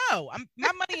 no,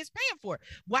 my money is paying for it.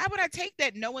 Why would I take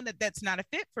that knowing that that's not a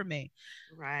fit for me?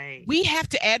 Right. We have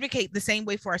to advocate the same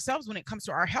way for ourselves when it comes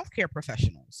to our healthcare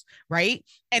professionals, right?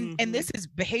 And this is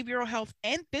behavioral health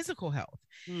and physical health.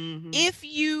 If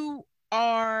you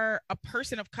are a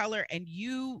person of color and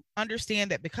you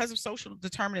understand that because of social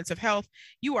determinants of health,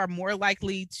 you are more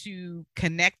likely to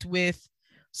connect with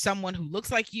someone who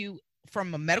looks like you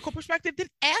from a medical perspective, then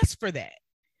ask for that.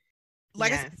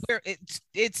 Like yes. I said, where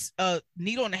it's a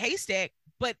needle in a haystack,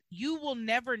 but you will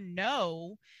never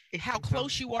know how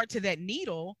close you are to that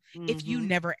needle if you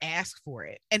never ask for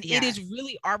it. And it is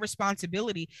really our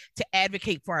responsibility to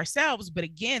advocate for ourselves. But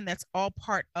again, that's all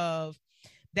part of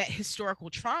that historical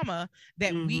trauma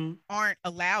that we aren't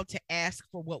allowed to ask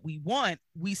for what we want.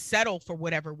 We settle for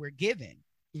whatever we're given.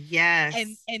 Yes.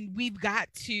 And we've got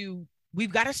to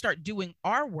start doing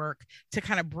our work to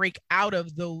kind of break out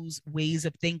of those ways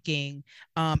of thinking,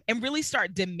 and really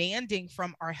start demanding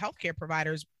from our healthcare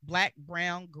providers, Black,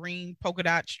 brown, green, polka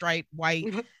dot, stripe,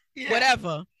 white,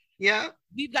 whatever. Yeah.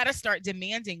 We've got to start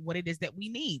demanding what it is that we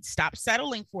need. Stop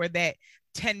settling for that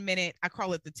 10-minute, I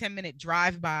call it the 10-minute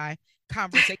drive-by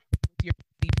conversation with your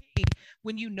PCP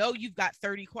when you know you've got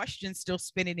 30 questions still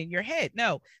spinning in your head.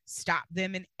 No, stop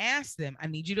them and ask them, I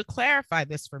need you to clarify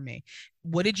this for me.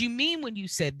 What did you mean when you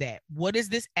said that? What does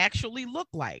this actually look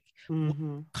like?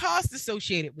 Cost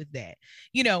associated with that?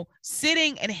 You know,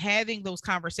 sitting and having those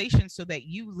conversations so that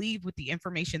you leave with the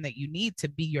information that you need to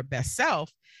be your best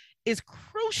self is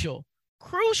crucial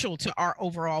to our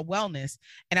overall wellness.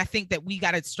 And I think that we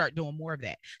got to start doing more of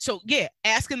that. So yeah,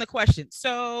 asking the question.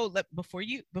 So before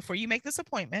you make this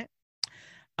appointment,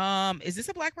 is this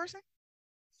a Black person?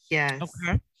 Yes.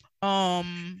 Okay.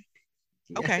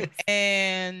 Okay. Yes.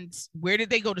 And where did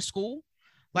they go to school?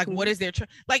 Like, what is their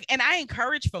and I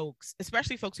encourage folks,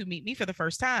 especially folks who meet me for the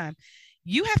first time,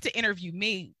 you have to interview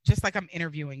me just like I'm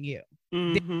interviewing you.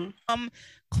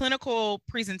 Clinical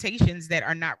presentations that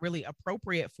are not really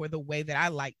appropriate for the way that I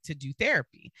like to do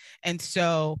therapy. And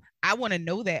so I want to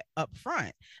know that up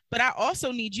front, but I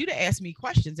also need you to ask me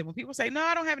questions. And when people say, no,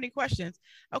 I don't have any questions.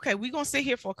 Okay, we're going to sit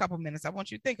here for a couple of minutes. I want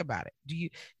you to think about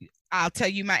it. I'll tell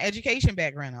you my education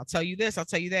background. I'll tell you this. I'll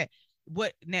tell you that.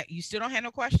 What now? You still don't have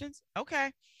no questions?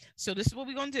 Okay. So this is what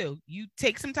we're going to do. You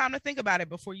take some time to think about it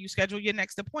before you schedule your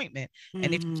next appointment.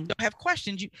 And if you don't have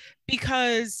questions,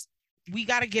 because we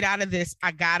got to get out of this.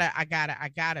 I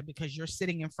gotta, because you're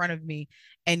sitting in front of me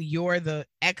and you're the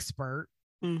expert,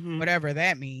 whatever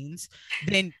that means,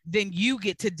 then you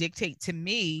get to dictate to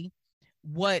me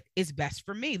what is best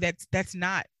for me. That's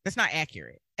not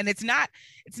accurate. And it's not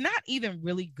even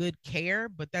really good care,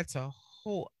 but that's a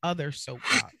whole other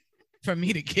soapbox for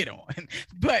me to get on.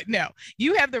 But no,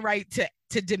 you have the right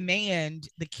to demand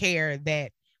the care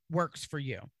that works for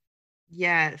you.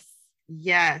 Yes.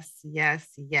 Yes, yes,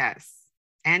 yes.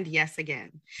 And yes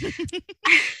again.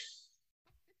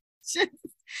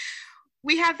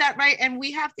 We have that right. And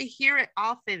we have to hear it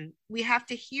often. We have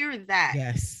to hear that.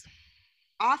 Yes.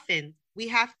 Often we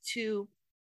have to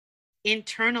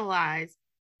internalize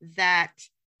that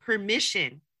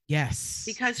permission. Yes.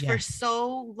 Because for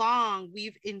so long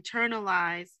we've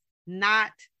internalized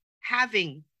not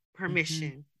having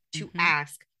permission to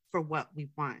ask for what we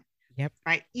want. Yep.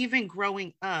 Right. Even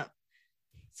growing up,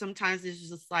 sometimes it's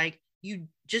just like you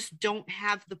just don't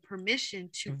have the permission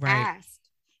to ask.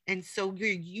 And so you're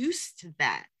used to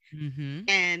that.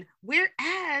 And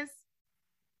whereas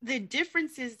the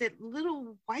difference is that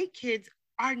little white kids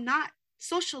are not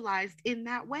socialized in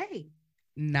that way.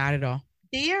 Not at all.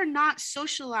 They are not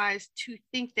socialized to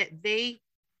think that they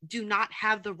do not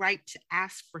have the right to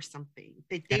ask for something,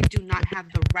 that they do not have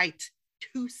the right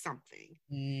to something.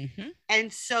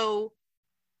 And so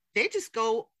they just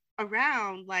go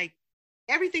around like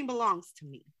everything belongs to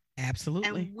me. Absolutely.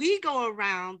 And we go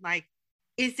around like,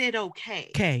 is it okay?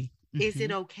 Okay. Is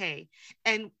it okay?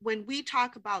 And when we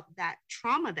talk about that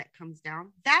trauma that comes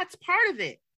down, that's part of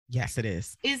it. Yes, it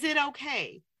is. Is it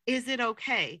okay? Is it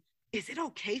okay? Is it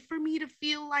okay for me to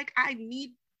feel like I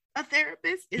need a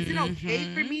therapist? Is it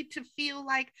okay for me to feel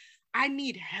like I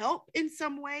need help in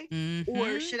some way?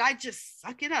 Or should I just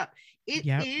suck it up? It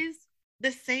is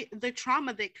the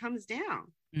trauma that comes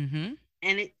down. And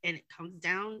it comes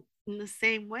down in the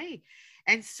same way.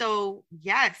 And so,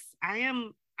 yes,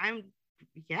 I'm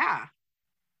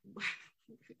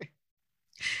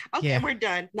okay, we're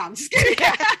done. No, I'm just kidding.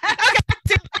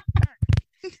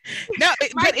 No,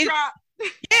 but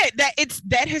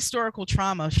that historical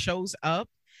trauma shows up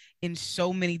in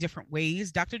so many different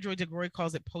ways. Dr. Joy DeGroy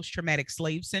calls it post-traumatic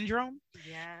slave syndrome.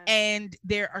 Yeah. And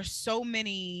there are so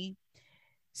many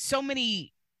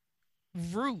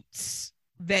roots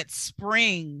that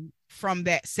spring from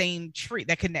that same tree,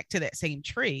 that connect to that same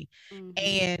tree.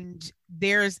 And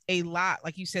there's a lot,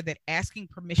 like you said, that asking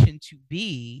permission to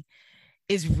be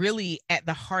is really at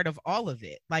the heart of all of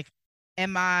it. Like,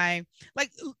 am I,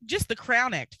 like, just the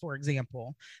Crown Act, for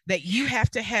example, that you have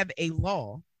to have a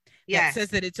law that says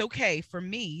that it's okay for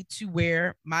me to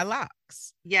wear my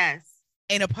locks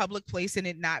in a public place and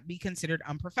it not be considered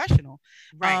unprofessional.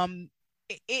 Right.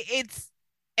 It's,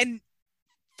 and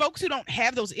folks who don't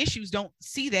have those issues don't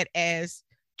see that as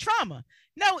trauma.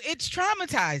 No, it's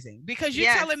traumatizing, because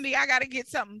you're telling me I got to get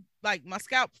something like my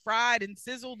scalp fried and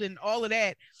sizzled and all of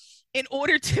that in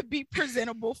order to be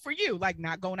presentable for you, like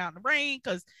not going out in the rain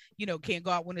because, you know, can't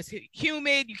go out when it's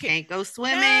humid. You can't go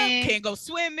swimming. Can't go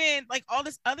swimming, like all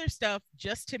this other stuff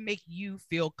just to make you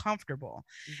feel comfortable.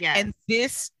 Yes. And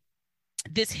this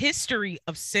history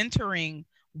of centering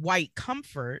white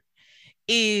comfort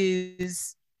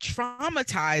is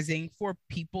traumatizing for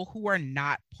people who are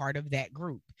not part of that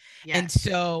group. Yes. And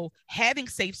so having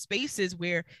safe spaces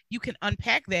where you can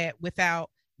unpack that without,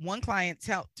 one client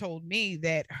told me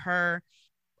that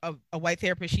a white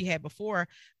therapist she had before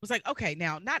was like, okay,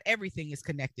 now not everything is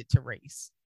connected to race.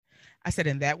 I said,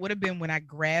 and that would have been when I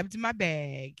grabbed my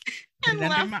bag, put it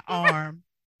under my arm.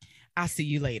 I'll see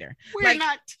you later. We're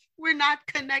not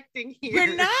connecting here.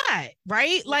 We're not,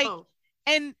 right? Like,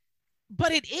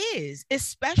 but it is,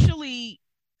 especially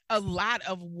a lot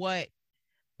of what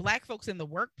Black folks in the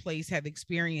workplace have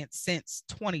experienced since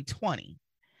 2020,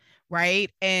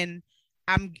 right? And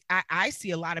I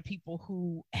see a lot of people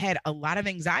who had a lot of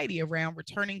anxiety around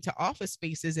returning to office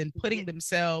spaces and putting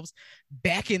themselves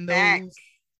back in those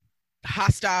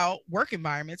hostile work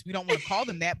environments. We don't want to call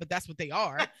them that, but that's what they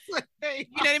are. You know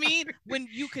what I mean? When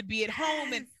you could be at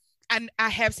home. And I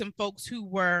have some folks who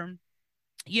were,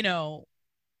 you know,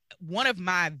 one of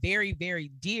my very, very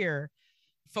dear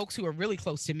folks who are really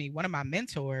close to me, one of my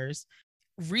mentors,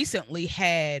 recently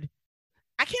had,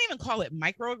 I can't even call it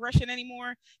microaggression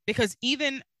anymore, because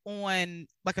even on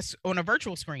on a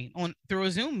virtual screen, through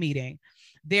a Zoom meeting,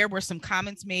 there were some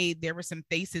comments made, there were some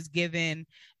faces given,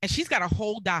 and she's got a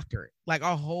whole doctorate,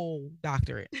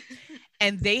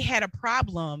 and they had a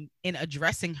problem in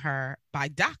addressing her by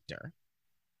doctor.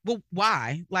 Well,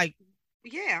 why? Like,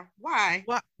 yeah, why?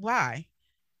 Why?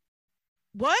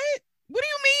 What do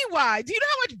you mean why? Do you know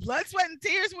how much blood, sweat, and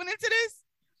tears went into this?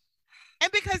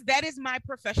 And because that is my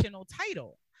professional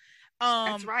title.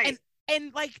 That's right.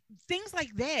 And like things like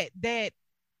that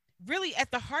really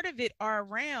at the heart of it are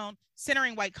around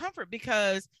centering white comfort,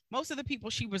 because most of the people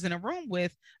she was in a room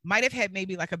with might have had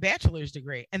maybe like a bachelor's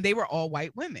degree, and they were all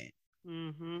white women.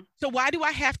 Mm-hmm. So why do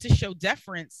I have to show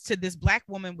deference to this Black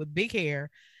woman with big hair?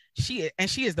 She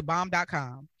is the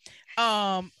bomb.com.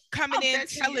 Coming in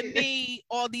telling me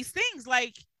all these things.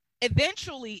 Like,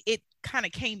 eventually it kind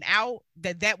of came out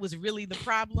that was really the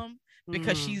problem,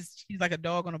 because she's like a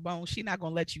dog on a bone. She's not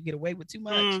gonna let you get away with too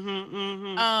much.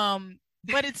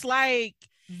 But it's like,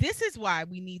 this is why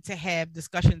we need to have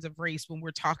discussions of race when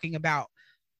we're talking about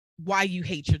why you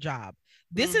hate your job.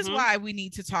 This is why we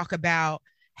need to talk about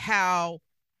how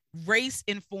race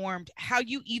informed how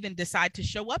you even decide to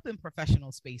show up in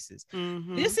professional spaces.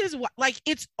 This is what, like,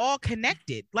 it's all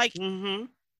connected. Like,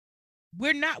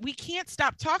 we can't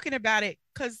stop talking about it,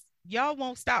 because y'all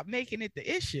won't stop making it the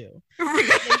issue.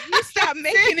 If you stop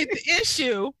making it the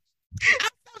issue, I'll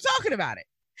stop talking about it.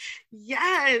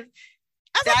 Yes.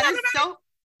 That is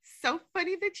so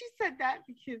funny that you said that,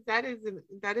 because that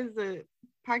is a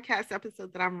podcast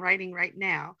episode that I'm writing right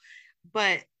now.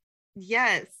 But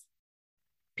yes,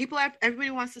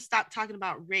 everybody wants to stop talking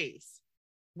about race,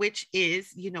 which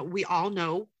is, you know, we all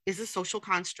know is a social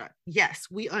construct. Yes,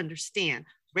 we understand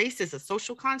race is a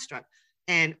social construct,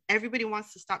 and everybody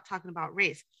wants to stop talking about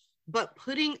race. But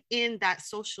putting in that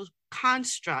social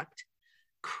construct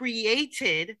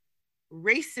created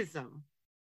racism,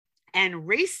 and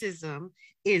racism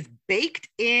is baked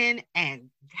in and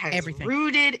has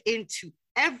rooted into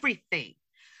everything.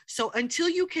 So until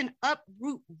you can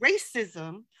uproot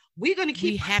racism, we're going to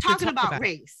keep talking about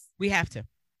race. We have to.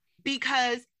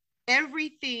 Because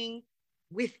everything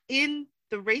within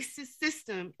the racist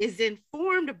system is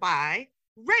informed by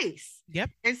race. Yep.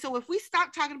 And so if we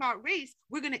stop talking about race,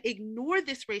 we're going to ignore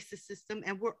this racist system,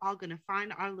 and we're all going to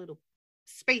find our little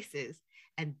spaces.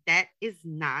 And that is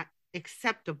not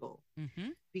acceptable,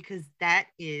 because that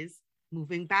is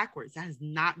moving backwards. That is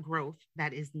not growth.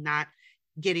 That is not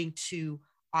getting to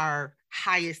our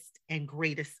highest and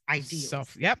greatest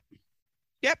ideals. Yep.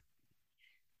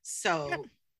 So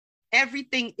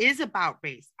everything is about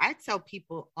race. I tell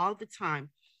people all the time,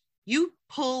 you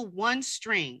pull one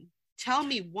string, tell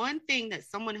me one thing that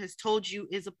someone has told you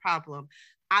is a problem.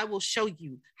 I will show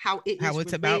you how it's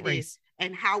related about race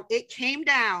and how it came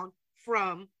down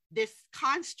from this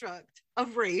construct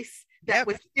of race that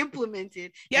was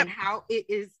implemented and how it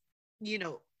is,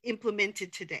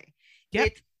 implemented today.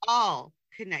 It's all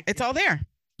connected. It's all there.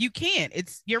 You can't.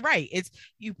 You're right.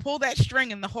 You pull that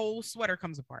string and the whole sweater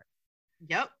comes apart.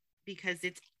 Yep, because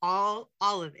it's all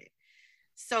of it.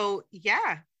 So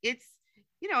yeah, it's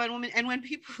and when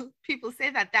people say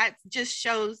that just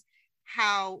shows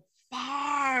how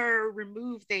far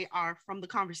removed they are from the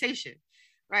conversation,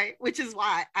 right? Which is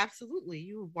why absolutely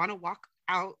you want to walk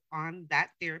out on that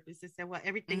therapist and say, well,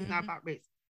 everything's not about race.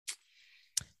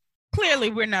 Clearly,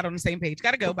 we're not on the same page.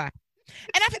 Got to go by.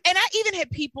 And I even had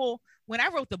people, when I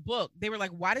wrote the book, they were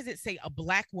like, why does it say a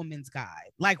Black woman's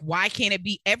guide? Like, why can't it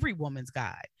be every woman's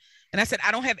guide? And I said,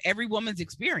 I don't have every woman's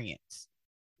experience.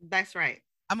 That's right.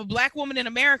 I'm a Black woman in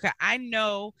America. I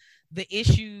know the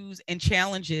issues and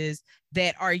challenges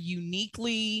that are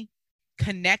uniquely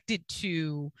connected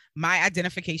to my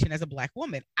identification as a Black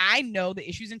woman. I know the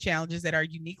issues and challenges that are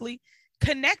uniquely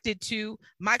connected to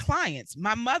my clients,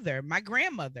 my mother, my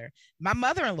grandmother, my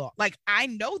mother-in-law. Like, I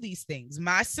know these things,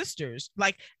 my sisters,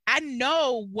 like, I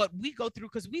know what we go through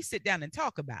because we sit down and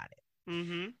talk about it.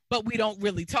 Mm-hmm. But we don't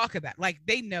really talk about it. Like,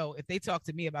 they know if they talk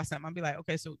to me about something, I'll be like,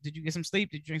 okay, so did you get some sleep?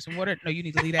 Did you drink some water? No, you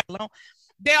need to leave that alone.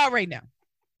 They already know.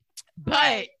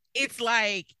 But it's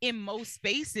like in most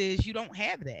spaces, you don't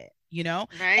have that,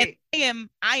 Right. And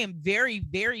I am very,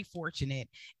 very fortunate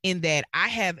in that I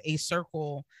have a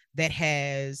circle that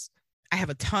I have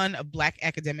a ton of Black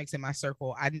academics in my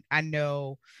circle. I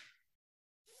know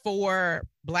 4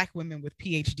 Black women with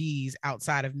PhDs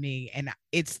outside of me, and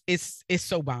it's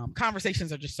so bomb.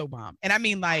 Conversations are just so bomb. And I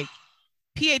mean, like,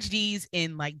 PhDs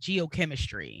in like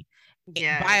geochemistry,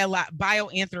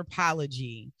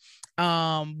 bioanthropology.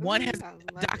 One has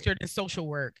a doctorate in social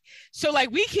work. So like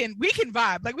we can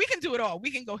vibe, like we can do it all.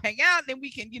 We can go hang out, and then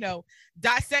we can,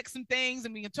 dissect some things,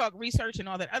 and we can talk research and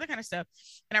all that other kind of stuff.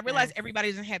 And I realize everybody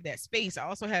doesn't have that space. I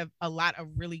also have a lot of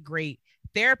really great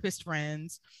therapist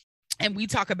friends, and we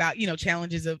talk about,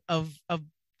 challenges of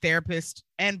therapists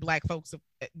and Black folks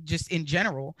just in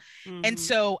general. Mm-hmm. And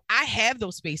so I have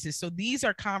those spaces. So these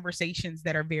are conversations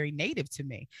that are very native to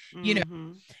me,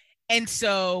 mm-hmm. And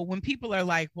so when people are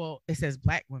like, well, it says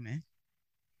Black women.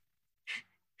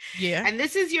 Yeah. And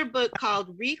this is your book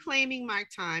called Reclaiming My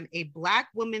Time, a Black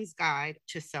Woman's Guide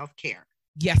to Self-Care.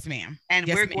 Yes, ma'am. And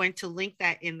we're going to link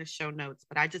that in the show notes,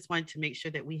 but I just wanted to make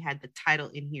sure that we had the title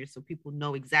in here so people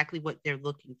know exactly what they're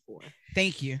looking for.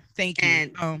 Thank you.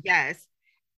 And yes.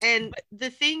 And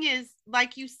the thing is,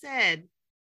 like you said,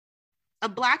 a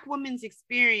Black woman's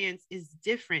experience is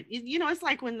different. It's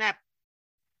like when that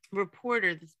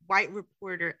this white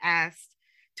reporter asked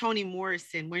Toni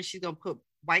Morrison when she's going to put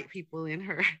white people in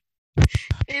her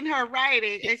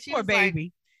writing. And she was like,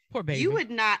 poor baby. You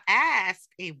would not ask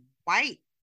a white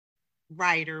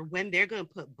writer when they're going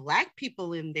to put Black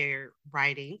people in their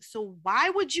writing. So why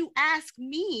would you ask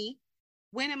me?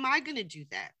 When am I going to do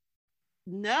that?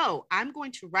 No, I'm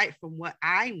going to write from what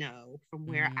I know, from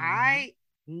where I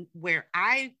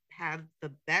have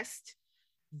the best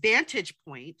vantage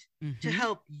point to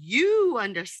help you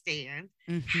understand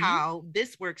how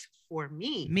this works for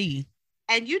me.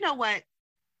 And you know what?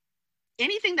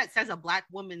 Anything that says a Black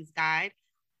woman's guide,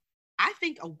 I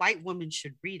think a white woman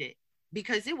should read it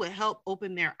because it would help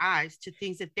open their eyes to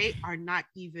things that they are not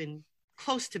even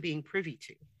close to being privy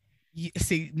to. You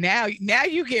see, now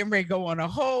you getting ready to go on a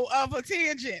whole other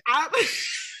tangent.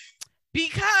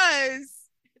 Because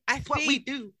I think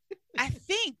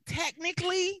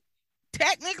technically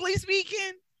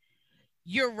speaking,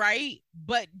 you're right,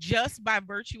 but just by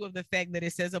virtue of the fact that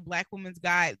it says a Black woman's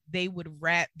guide,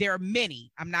 there are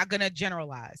many, I'm not going to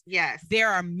generalize. Yes. There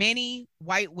are many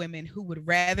white women who would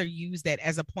rather use that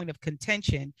as a point of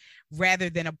contention rather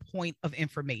than a point of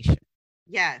information.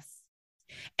 Yes.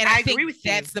 And I think agree with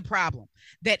that's the problem.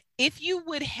 That if you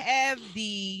would have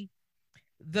the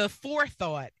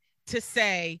forethought to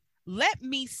say, let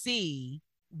me see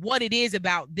what it is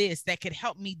about this that could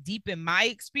help me deepen my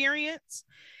experience.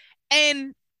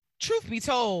 And truth be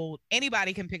told,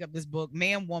 anybody can pick up this book,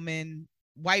 man, woman,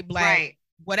 white, Black,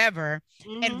 whatever,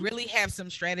 and really have some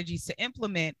strategies to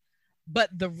implement.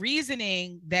 But the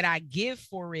reasoning that I give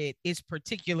for it is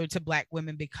particular to Black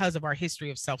women because of our history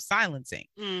of self-silencing.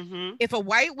 If a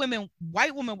white woman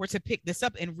were to pick this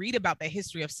up and read about the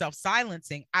history of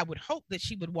self-silencing, I would hope that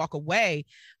she would walk away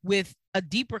with a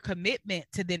deeper commitment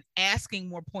to then asking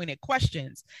more pointed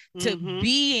questions, to Mhm.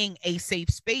 being a safe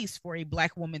space for a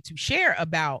Black woman to share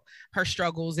about her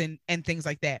struggles and things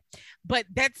like that. But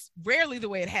that's rarely the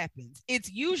way it happens. It's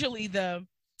usually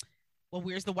well,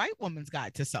 where's the white woman's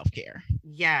guide to self-care?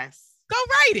 Yes. Go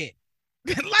write it.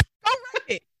 Like, go write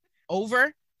it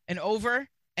over and over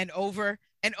and over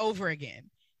and over again.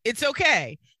 It's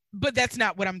okay, but that's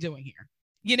not what I'm doing here.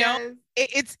 You know,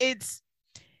 Yes. it's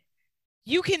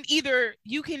you can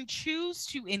choose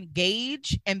to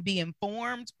engage and be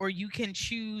informed, or you can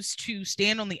choose to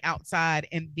stand on the outside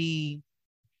and be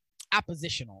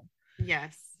oppositional.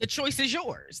 Yes. The choice is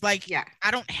yours. Like, Yeah. I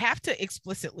don't have to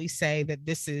explicitly say that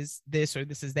this is this or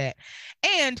this is that.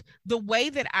 And the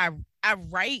way that I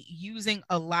write using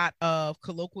a lot of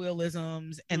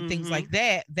colloquialisms and things like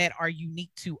that are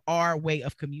unique to our way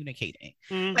of communicating.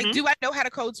 Like, do I know how to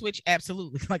code switch?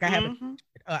 Absolutely. Like, I have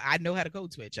I know how to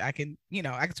code switch. I can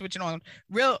switch it on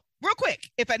real quick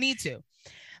if I need to.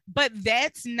 But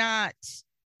that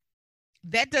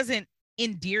doesn't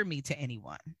endear me to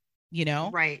anyone. You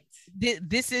know, right.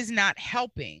 This is not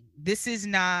helping. This is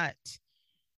not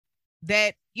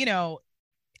that, you know,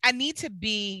 I need to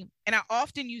be, and I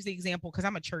often use the example because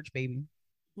I'm a church baby.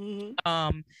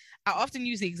 I often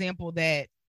use the example that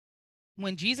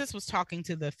when Jesus was talking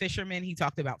to the fishermen, he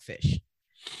talked about fish.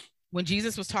 When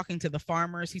Jesus was talking to the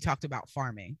farmers, he talked about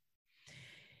farming.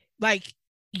 Like,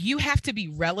 you have to be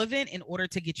relevant in order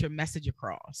to get your message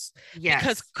across. Yes.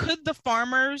 Because could the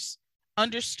farmers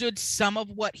understood some of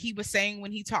what he was saying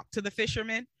when he talked to the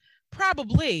fishermen?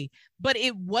 Probably, but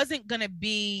it wasn't going to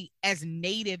be as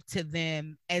native to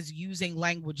them as using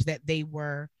language that they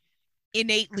were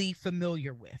innately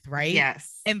familiar with, right?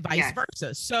 Yes. And vice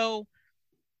versa. So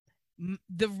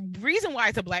the reason why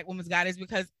it's a Black woman's guide is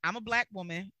because I'm a Black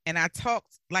woman, and I talk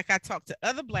to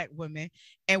other Black women,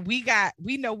 and we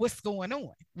know what's going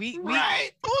on. We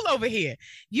cool over here.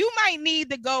 You might need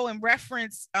to go and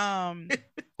reference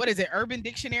what is it,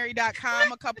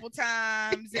 urbandictionary.com a couple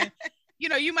times, and you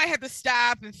know, you might have to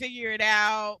stop and figure it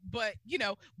out, but you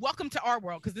know, welcome to our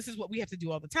world, because this is what we have to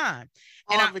do all the time.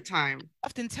 All the time. I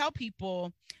often tell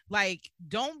people, like,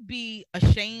 don't be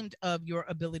ashamed of your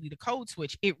ability to code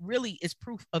switch. It really is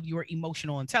proof of your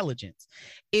emotional intelligence.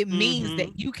 It means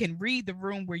that you can read the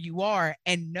room where you are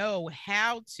and know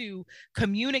how to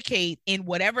communicate in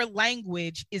whatever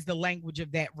language is the language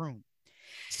of that room.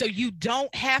 So you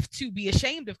don't have to be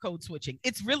ashamed of code switching.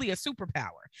 It's really a superpower.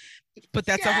 But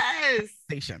that's a whole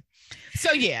conversation.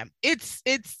 So yeah, it's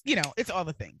you know, it's all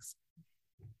the things.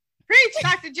 Preach,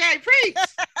 Dr. J, preach.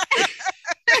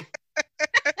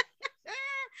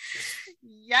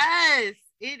 Yes,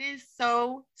 it is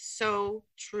so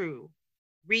true.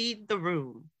 Read the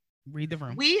room. Read the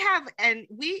room. We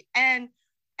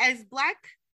as Black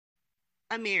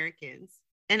Americans,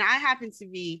 and I happen to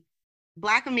be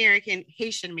Black American,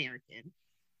 Haitian American,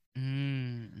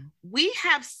 we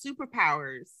have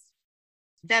superpowers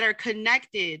that are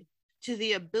connected to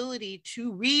the ability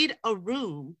to read a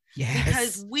room. Yes.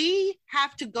 Because we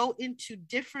have to go into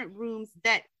different rooms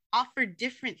that offer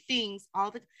different things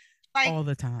all the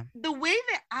time. The way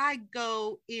that I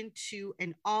go into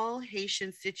an all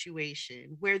Haitian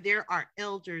situation where there are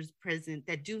elders present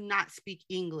that do not speak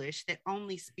English, that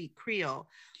only speak Creole,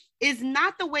 is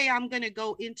not the way I'm going to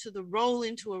go into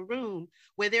a room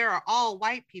where there are all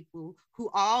white people who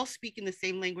all speak in the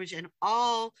same language and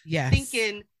all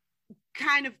thinking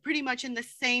kind of pretty much in the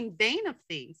same vein of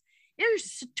things.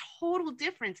 There's a total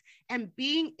difference. And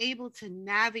being able to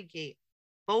navigate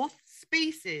both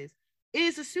spaces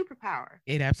is a superpower.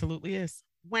 It absolutely is.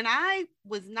 When I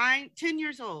was 10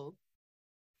 years old,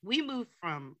 we moved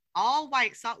from all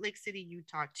white Salt Lake City,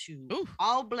 Utah to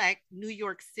all Black New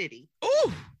York City.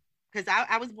 Because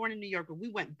I was born in New York, but we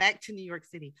went back to New York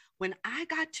City. When I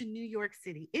got to New York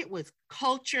City, it was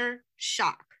culture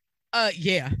shock.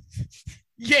 Yeah.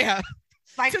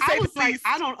 Like, I was like,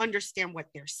 I don't understand what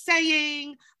they're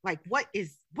saying. Like, what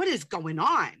is going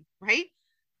on, right?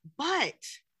 But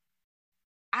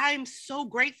I'm so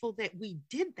grateful that we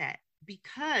did that,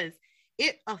 because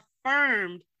it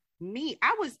affirmed me.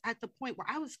 I was at the point where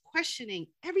I was questioning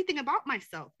everything about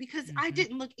myself, because I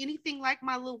didn't look anything like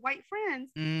my little white friends.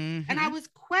 And I was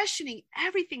questioning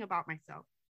everything about myself.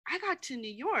 I got to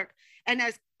New York, and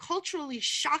as culturally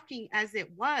shocking as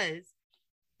it was,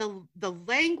 the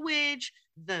language,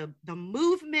 the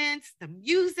movements, the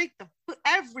music,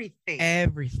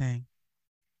 everything.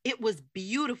 It was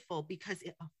beautiful because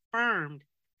it affirmed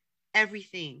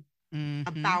everything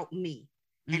about me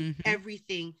and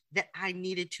everything that I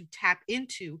needed to tap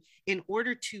into in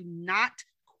order to not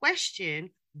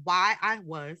question why I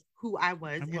was who I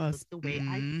was and look the way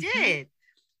I Mm-hmm. did.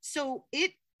 So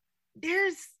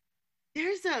there's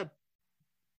a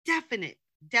definite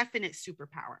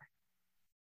superpower.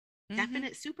 Mm-hmm.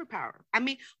 Definite superpower. I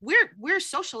mean, we're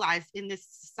socialized in this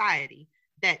society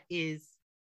that is,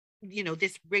 you know,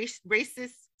 this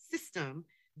racist system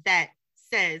that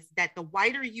says that the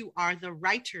whiter you are, the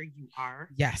righter you are.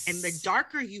 Yes. And the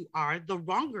darker you are, the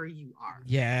wronger you are.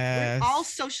 Yes. We're all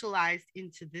socialized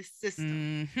into this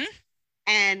system. Mm-hmm.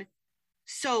 And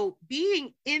so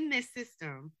being in this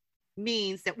system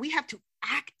means that we have to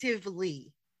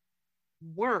actively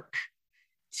work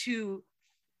to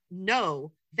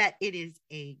know that it is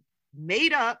a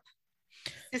made up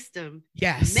system,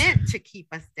 yes, meant to keep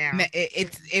us down.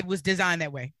 It was designed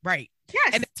that way, right?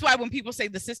 Yes. And that's why when people say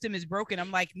the system is broken,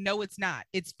 I'm like, no, it's not.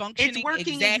 It's functioning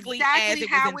exactly as it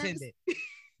was intended.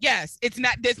 Yes, it's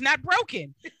not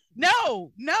broken.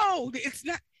 No, it's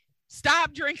not.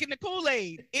 Stop drinking the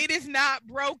Kool-Aid. It is not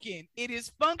broken. It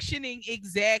is functioning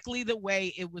exactly the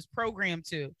way it was programmed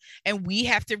to. And we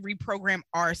have to reprogram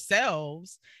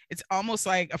ourselves. It's almost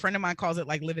like a friend of mine calls it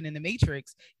like living in the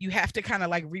Matrix. You have to kind of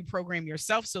like reprogram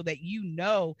yourself so that you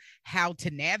know how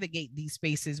to navigate these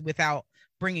spaces without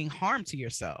bringing harm to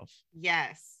yourself.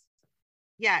 Yes.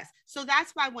 So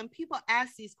that's why when people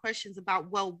ask these questions about,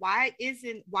 well, why is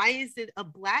it a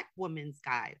Black woman's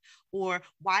guide, or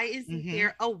why isn't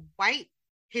there a white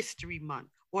history month,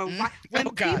 or why, when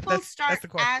people start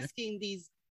asking these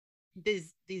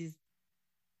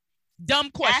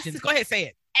dumb questions, go ahead, say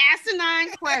it,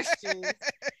 asinine questions,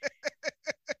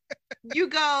 you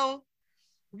go,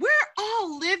 we're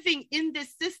all living in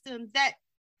this system that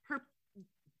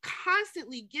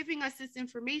constantly giving us this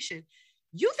information.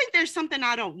 You think there's something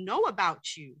I don't know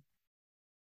about you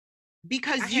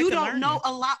because you don't know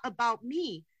a lot about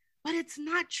me, but it's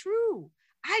not true.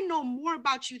 I know more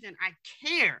about you than I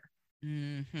care.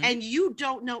 Mm-hmm. And you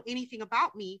don't know anything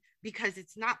about me because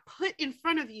it's not put in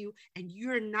front of you and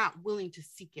you're not willing to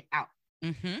seek it out.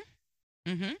 Mm-hmm.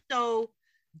 Mm-hmm. So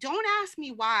don't ask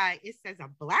me why it says a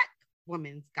Black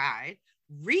woman's guide.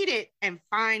 Read it and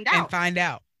find out.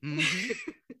 Mm-hmm.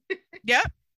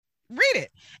 Yep. Read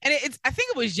it. And I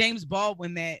think it was James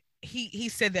Baldwin that he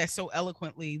said that so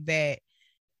eloquently, that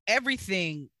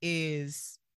everything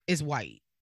is white,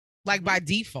 like by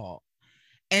default.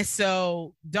 And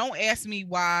so don't ask me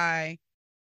why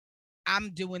I'm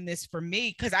doing this for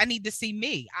me, because I need to see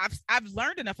me. I've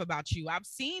learned enough about you. I've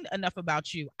seen enough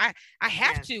about you. I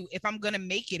have to, if I'm going to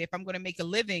make it, if I'm going to make a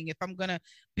living, if I'm going to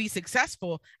be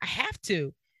successful, I have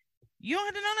to. You don't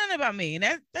have to know nothing about me.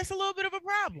 And that's a little bit of a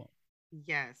problem.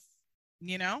 Yes.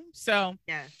 You know, so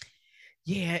yeah,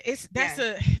 I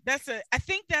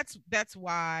think that's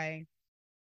why.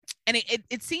 And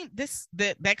it seems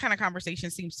that kind of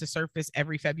conversation seems to surface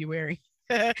every February.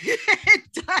 It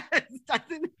does,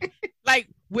 doesn't it? Like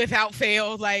without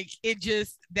fail, like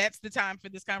that's the time for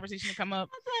this conversation to come up.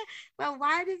 Well,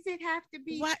 why does it have to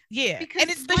be? What? Yeah, because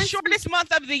and it's the shortest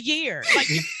month of the year. Like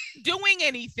doing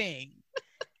anything,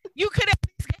 you could have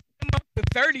a month for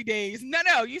 30 days.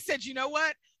 No, you said, you know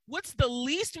what? What's the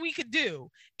least we could do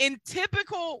in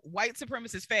typical white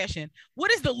supremacist fashion? What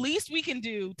is the least we can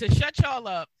do to shut y'all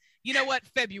up? You know what?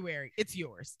 February, it's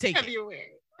yours. Take February,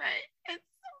 it. Right? It's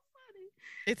so funny.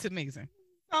 It's amazing.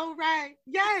 Oh, right.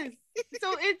 Yes.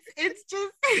 So it's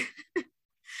just,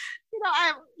 when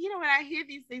I hear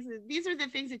these things, these are the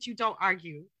things that you don't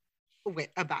argue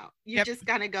about. You're just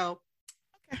gonna go,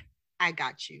 okay, I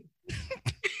got you.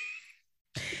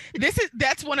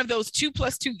 That's one of those 2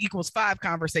 + 2 = 5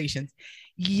 conversations.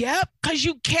 Yep, because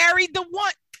you carried the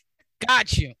one.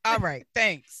 Got you. All right,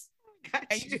 thanks.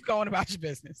 And you just going about your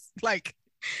business. Like,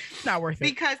 it's not worth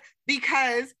it.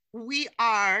 Because we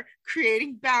are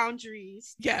creating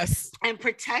boundaries. Yes. And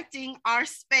protecting our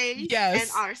space. Yes.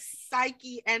 And our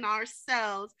psyche and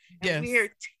ourselves. And we are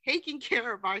taking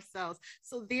care of ourselves.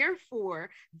 So therefore,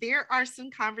 there are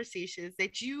some conversations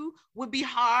that you would be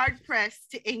hard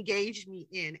pressed to engage me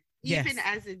in, even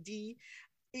as a D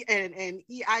and an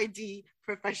EID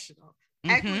professional.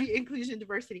 Equity, inclusion,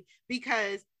 diversity.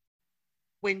 Because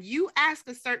when you ask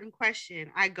a certain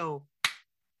question, I go,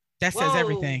 that says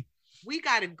everything. We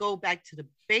got to go back to the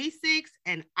basics.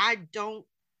 And I don't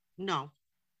know.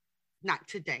 Not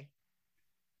today.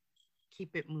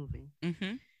 Keep it moving.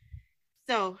 Mm-hmm.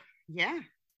 So, yeah.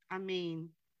 I mean,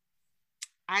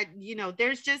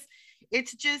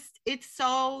 it's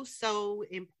so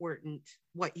important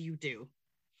what you do.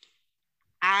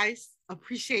 I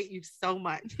appreciate you so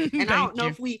much. And I don't know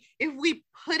if we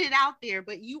put it out there,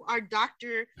 but you are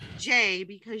Dr. J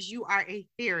because you are a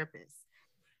therapist.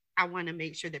 I want to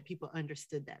make sure that people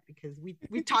understood that, because we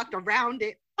talked around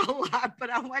it a lot, but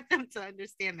I want them to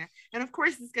understand that. And of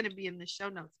course, it's going to be in the show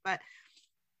notes, but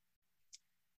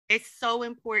it's so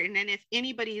important. And if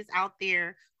anybody is out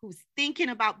there who's thinking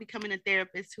about becoming a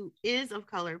therapist who is of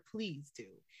color, please do.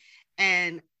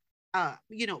 And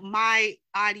my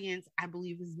audience, I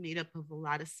believe, is made up of a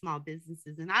lot of small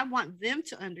businesses, and I want them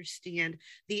to understand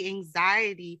the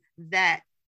anxiety that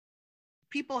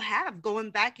people have going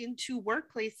back into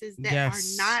workplaces that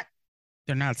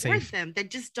they're not safe for them, that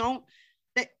just don't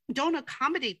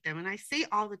accommodate them. And I say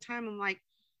all the time, I'm like,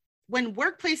 when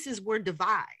workplaces were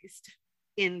devised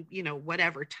in,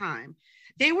 whatever time,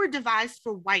 they were devised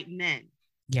for white men.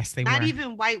 Yes, they were. Not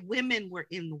even white women were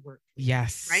in the workplace.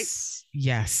 Yes. Right?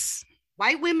 Yes.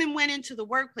 White women went into the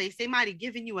workplace. They might have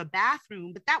given you a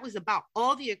bathroom, but that was about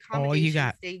all the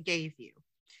accommodations they gave you.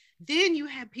 Then you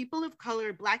had people of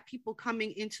color, Black people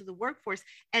coming into the workforce,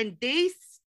 and they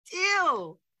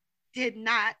still did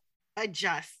not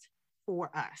adjust for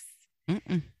us.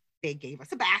 Mm-mm. They gave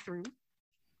us a bathroom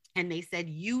and they said,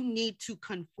 you need to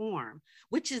conform,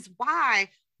 which is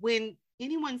why when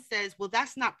anyone says, well,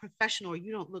 that's not professional, or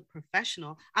you don't look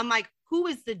professional, I'm like, who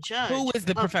is the judge? Who is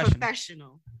the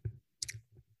professional?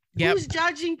 Yep. Who's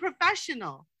judging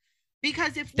professional?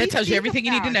 Because if that tells you everything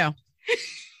you need to know.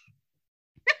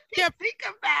 Yep. Think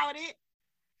about it.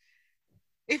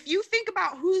 If you think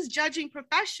about who's judging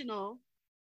professional,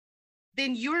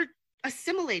 then you're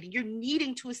assimilating. You're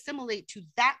needing to assimilate to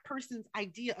that person's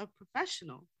idea of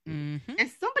professional. Mm-hmm. And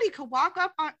somebody could walk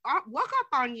up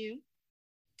on you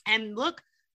and look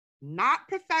not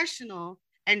professional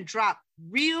and drop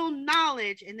real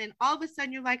knowledge, and then all of a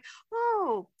sudden you're like,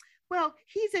 oh, well,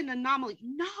 he's an anomaly.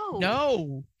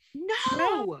 No.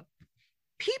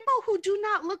 People who do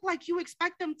not look like you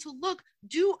expect them to look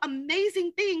do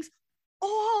amazing things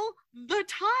all the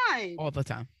time.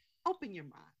 Open your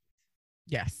mind.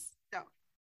 Yes. So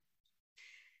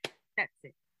that's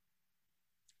it.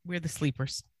 We're the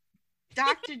sleepers.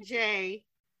 Dr. J,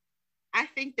 I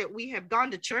think that we have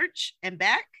gone to church and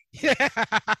back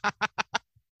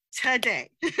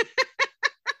today.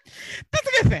 That's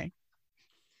a good thing.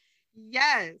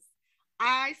 Yes,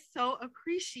 I so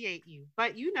appreciate you.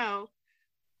 But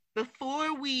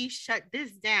before we shut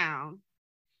this down,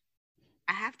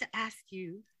 I have to ask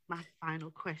you my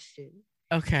final question.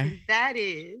 Okay. And that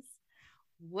is,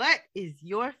 what is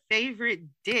your favorite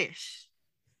dish?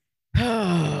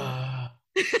 I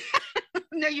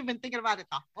know you've been thinking about it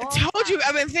the whole I told time. you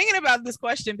I've been thinking about this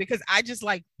question because I just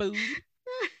like food.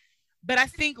 But I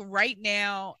think right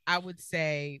now I would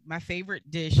say my favorite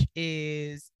dish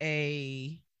is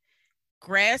a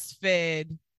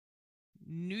grass-fed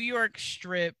New York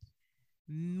strip,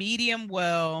 medium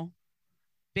well,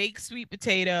 baked sweet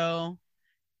potato,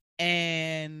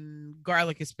 and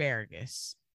garlic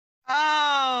asparagus.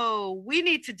 Oh, we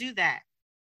need to do that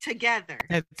together.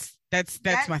 That's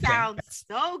my thing. Sounds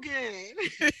so good.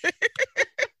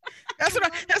 That's what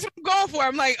I'm going for.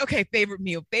 I'm like, okay, favorite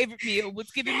meal.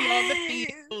 What's giving me all the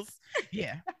feels?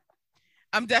 Yeah.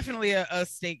 I'm definitely a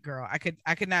steak girl. I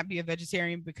could not be a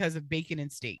vegetarian because of bacon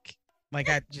and steak. Like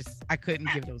I couldn't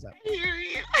give those up.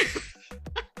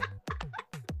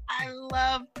 I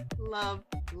love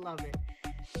it.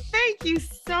 Thank you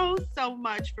so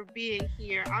much for being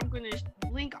here. I'm going to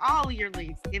link all your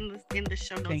links in the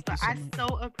show notes. But I so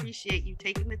appreciate you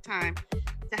taking the time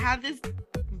to have this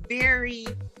very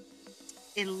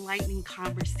enlightening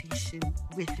conversation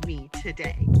with me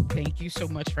today. Thank you so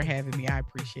much for having me. I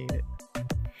appreciate it.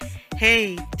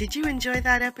 Hey, did you enjoy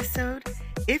that episode?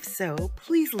 If so,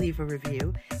 please leave a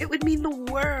review. It would mean the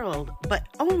world, but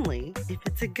only if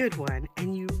it's a good one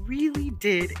and you really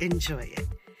did enjoy it.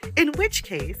 In which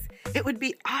case, it would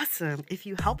be awesome if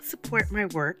you help support my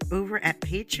work over at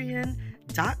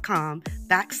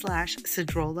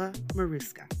patreon.com/Cedrola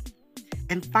Maruska.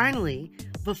 And finally,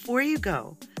 before you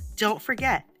go, don't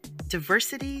forget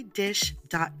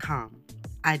diversitydish.com.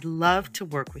 I'd love to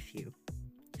work with you.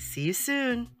 See you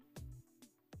soon.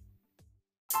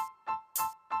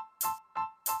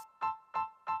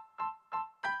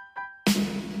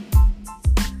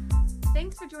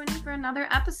 Thanks for joining for another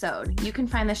episode. You can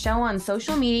find the show on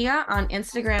social media on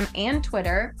Instagram and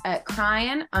Twitter at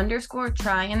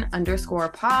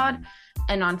cryin_tryin_pod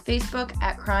and on Facebook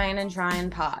at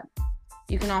cryin_and_tryin_pod.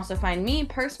 You can also find me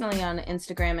personally on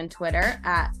Instagram and Twitter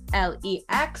at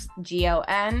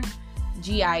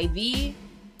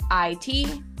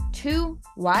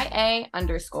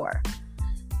LEXGONGIVIT2YA_.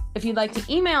 If you'd like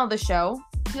to email the show,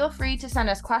 feel free to send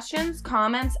us questions,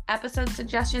 comments, episode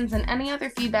suggestions, and any other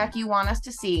feedback you want us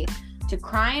to see to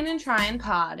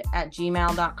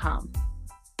cryin_and_tryin_pod@gmail.com.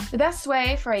 The best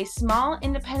way for a small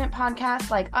independent podcast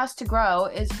like us to grow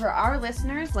is for our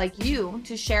listeners like you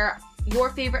to share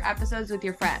your favorite episodes with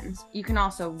your friends. You can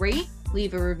also rate,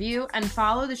 leave a review, and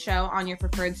follow the show on your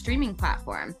preferred streaming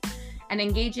platform. And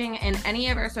engaging in any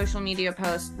of our social media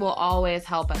posts will always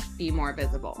help us be more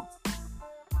visible.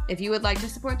 If you would like to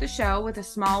support the show with a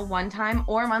small one-time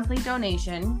or monthly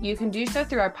donation, you can do so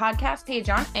through our podcast page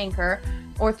on Anchor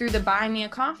or through the Buy Me a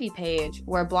Coffee page,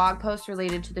 where blog posts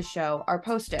related to the show are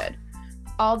posted.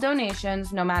 All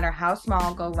donations, no matter how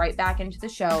small, go right back into the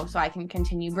show so I can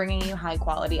continue bringing you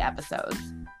high-quality episodes.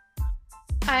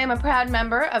 I am a proud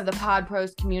member of the Pod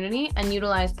Pros community and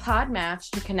utilize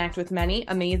Podmatch to connect with many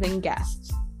amazing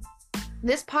guests.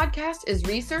 This podcast is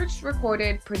researched,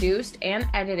 recorded, produced, and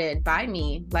edited by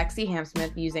me, Lexi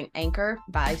Hamsmith, using Anchor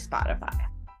by Spotify.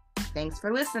 Thanks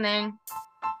for listening.